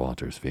to Sir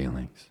Walter's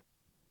feelings,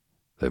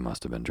 they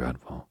must have been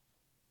dreadful.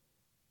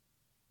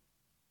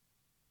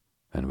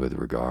 And with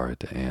regard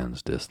to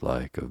Anne's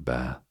dislike of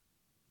Bath,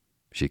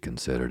 she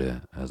considered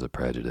it as a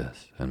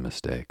prejudice and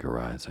mistake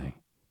arising,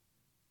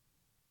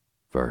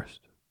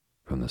 first,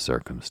 from the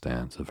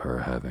circumstance of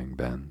her having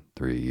been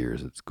 3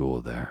 years at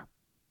school there,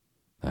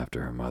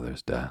 after her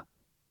mother's death,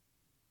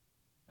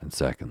 and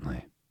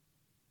secondly,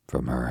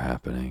 from her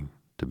happening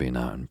to be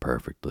not in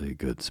perfectly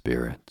good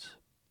spirits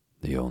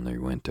the only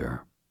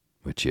winter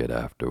which she had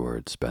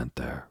afterwards spent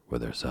there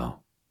with herself.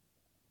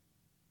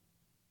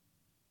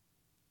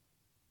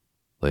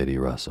 Lady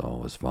Russell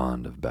was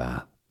fond of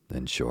Bath,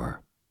 in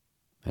short,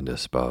 and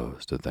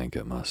disposed to think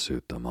it must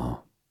suit them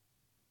all.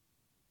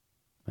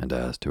 And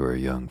as to her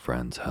young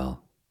friend's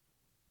health,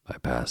 by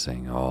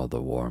passing all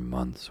the warm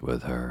months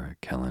with her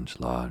at Kellynch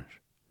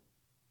Lodge,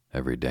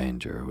 every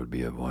danger would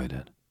be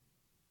avoided.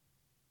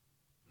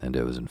 And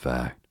it was in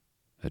fact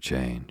a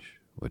change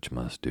which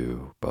must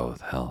do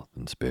both health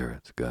and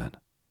spirits good.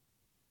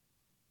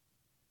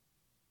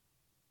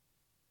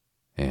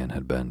 Anne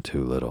had been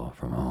too little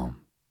from home,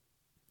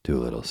 too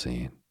little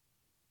seen.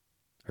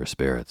 Her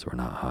spirits were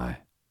not high.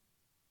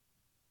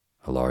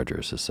 A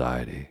larger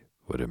society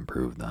would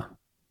improve them.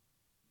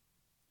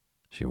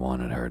 She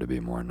wanted her to be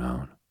more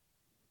known.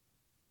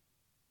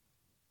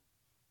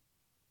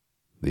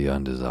 The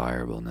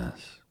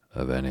undesirableness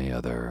of any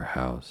other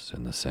house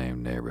in the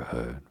same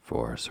neighborhood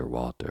for Sir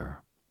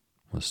Walter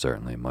was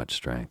certainly much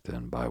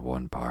strengthened by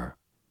one part,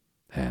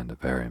 and a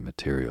very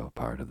material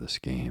part of the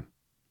scheme,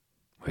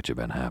 which had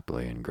been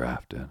happily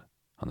engrafted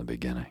on the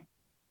beginning.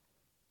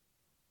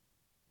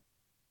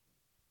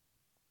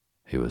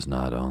 He was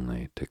not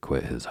only to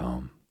quit his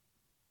home,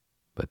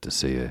 but to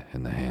see it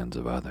in the hands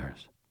of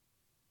others,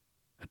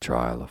 a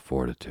trial of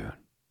fortitude,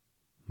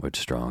 which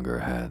stronger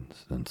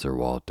heads than Sir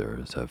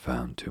Walter's have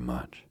found too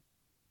much.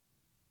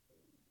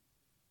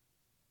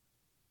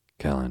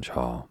 Kellynch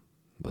Hall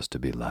was to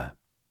be let.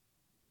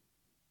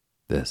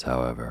 This,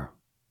 however,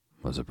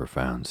 was a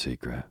profound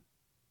secret,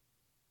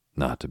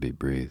 not to be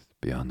breathed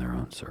beyond their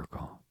own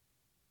circle.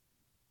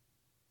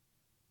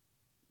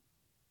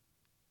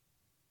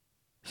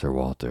 Sir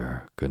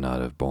Walter could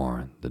not have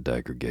borne the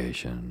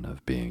degradation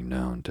of being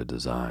known to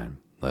design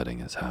letting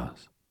his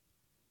house.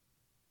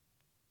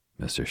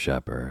 Mr.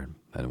 Shepherd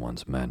had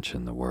once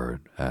mentioned the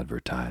word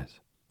advertise,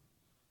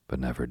 but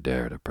never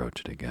dared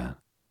approach it again.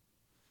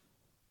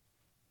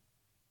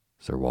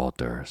 Sir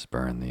Walter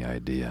spurned the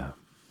idea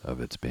of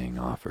its being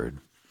offered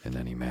in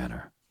any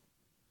manner,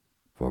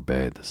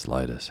 forbade the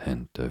slightest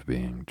hint of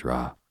being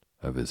dropped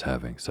of his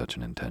having such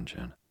an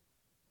intention,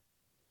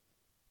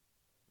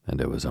 and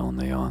it was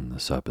only on the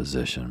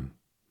supposition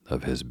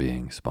of his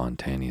being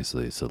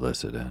spontaneously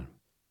solicited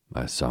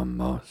by some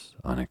most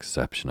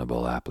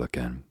unexceptionable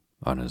applicant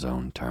on his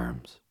own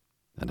terms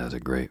and as a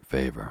great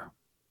favor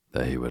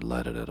that he would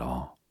let it at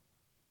all.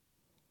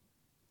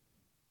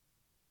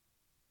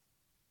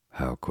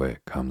 How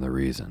quick come the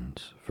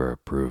reasons for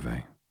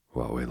approving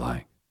what we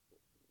like.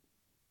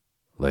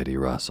 Lady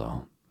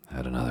Russell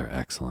had another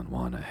excellent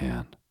one at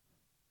hand,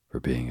 for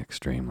being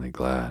extremely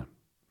glad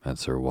that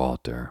Sir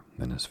Walter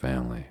and his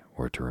family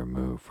were to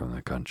remove from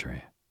the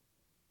country.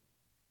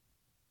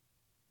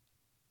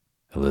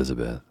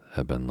 Elizabeth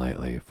had been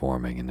lately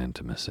forming an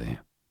intimacy,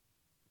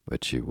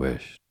 which she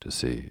wished to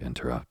see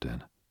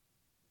interrupted.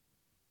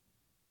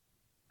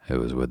 It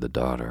was with the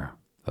daughter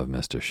of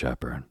Mr.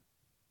 Shepherd,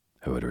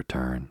 who had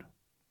returned,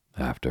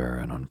 after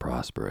an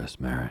unprosperous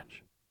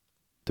marriage,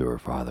 to her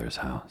father's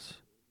house,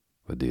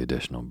 with the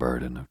additional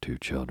burden of 2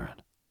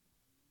 children.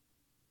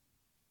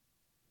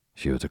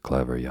 She was a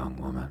clever young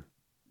woman,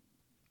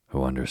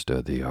 who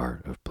understood the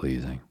art of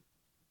pleasing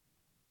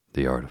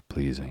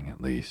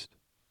at least,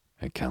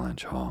 at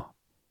Kellynch Hall,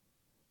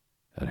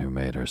 and who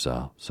made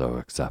herself so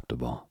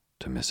acceptable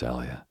to Miss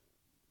Elliot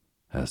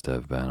as to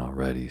have been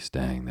already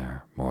staying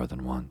there more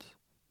than once.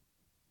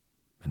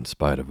 In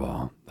spite of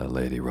all, that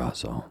Lady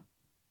Russell,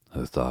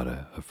 who thought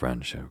it a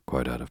friendship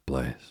quite out of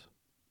place,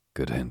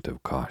 could hint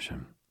of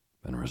caution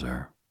and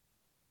reserve.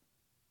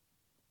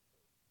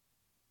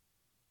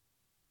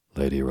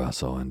 Lady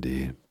Russell,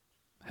 indeed,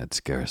 had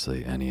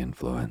scarcely any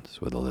influence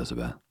with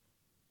Elizabeth,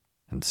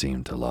 and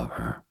seemed to love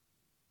her,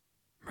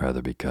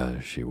 rather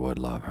because she would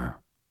love her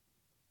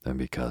than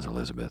because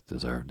Elizabeth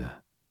deserved it.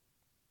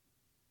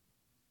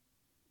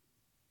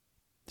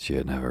 She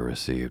had never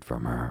received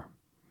from her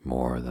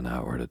more than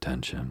outward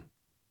attention,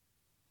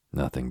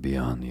 nothing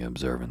beyond the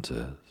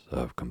observances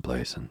of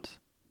complaisance,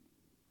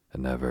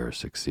 and never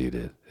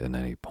succeeded in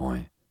any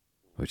point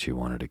which he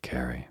wanted to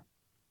carry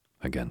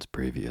against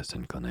previous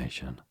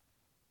inclination.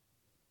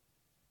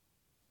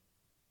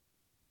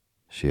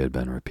 She had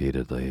been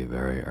repeatedly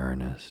very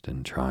earnest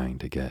in trying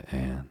to get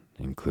Anne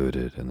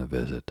included in the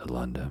visit to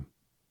London,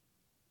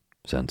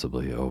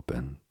 sensibly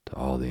open to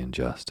all the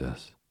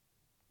injustice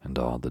and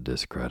all the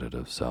discredit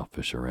of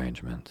selfish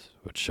arrangements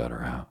which shut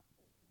her out,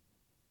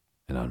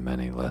 and on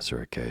many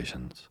lesser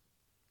occasions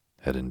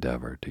had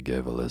endeavored to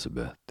give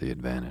Elizabeth the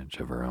advantage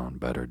of her own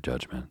better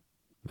judgment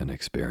and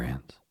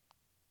experience,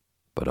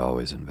 but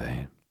always in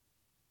vain.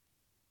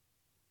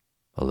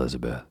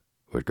 Elizabeth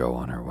would go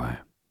on her way,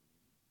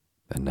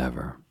 and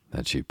never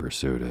had she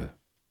pursued it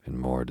in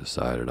more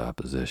decided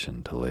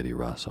opposition to Lady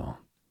Russell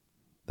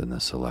than the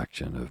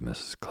selection of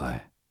Mrs.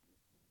 Clay,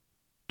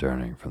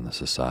 turning from the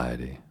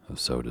society of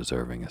so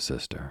deserving a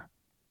sister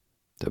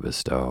to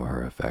bestow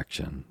her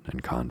affection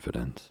and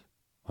confidence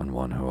on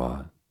one who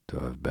ought to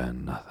have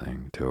been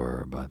nothing to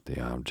her but the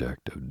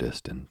object of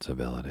distant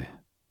civility.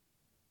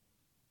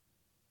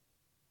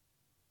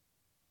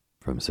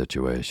 From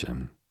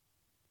situation,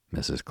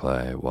 Mrs.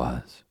 Clay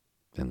was,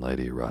 in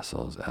Lady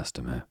Russell's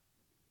estimate,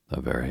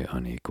 a very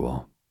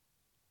unequal,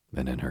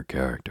 and in her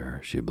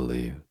character, she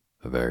believed,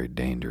 a very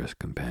dangerous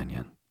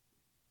companion,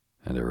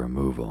 and a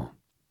removal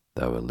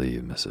that would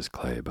leave Mrs.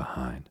 Clay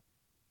behind,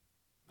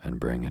 and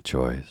bring a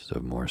choice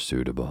of more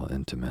suitable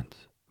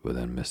intimates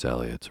within Miss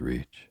Elliott's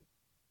reach,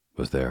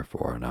 was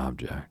therefore an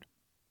object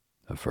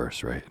of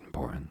first-rate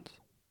importance.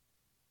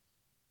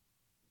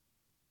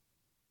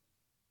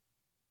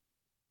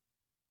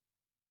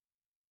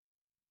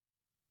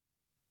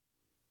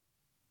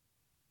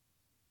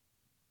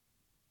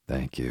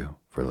 Thank you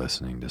for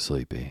listening to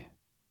Sleepy.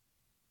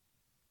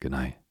 Good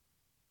night.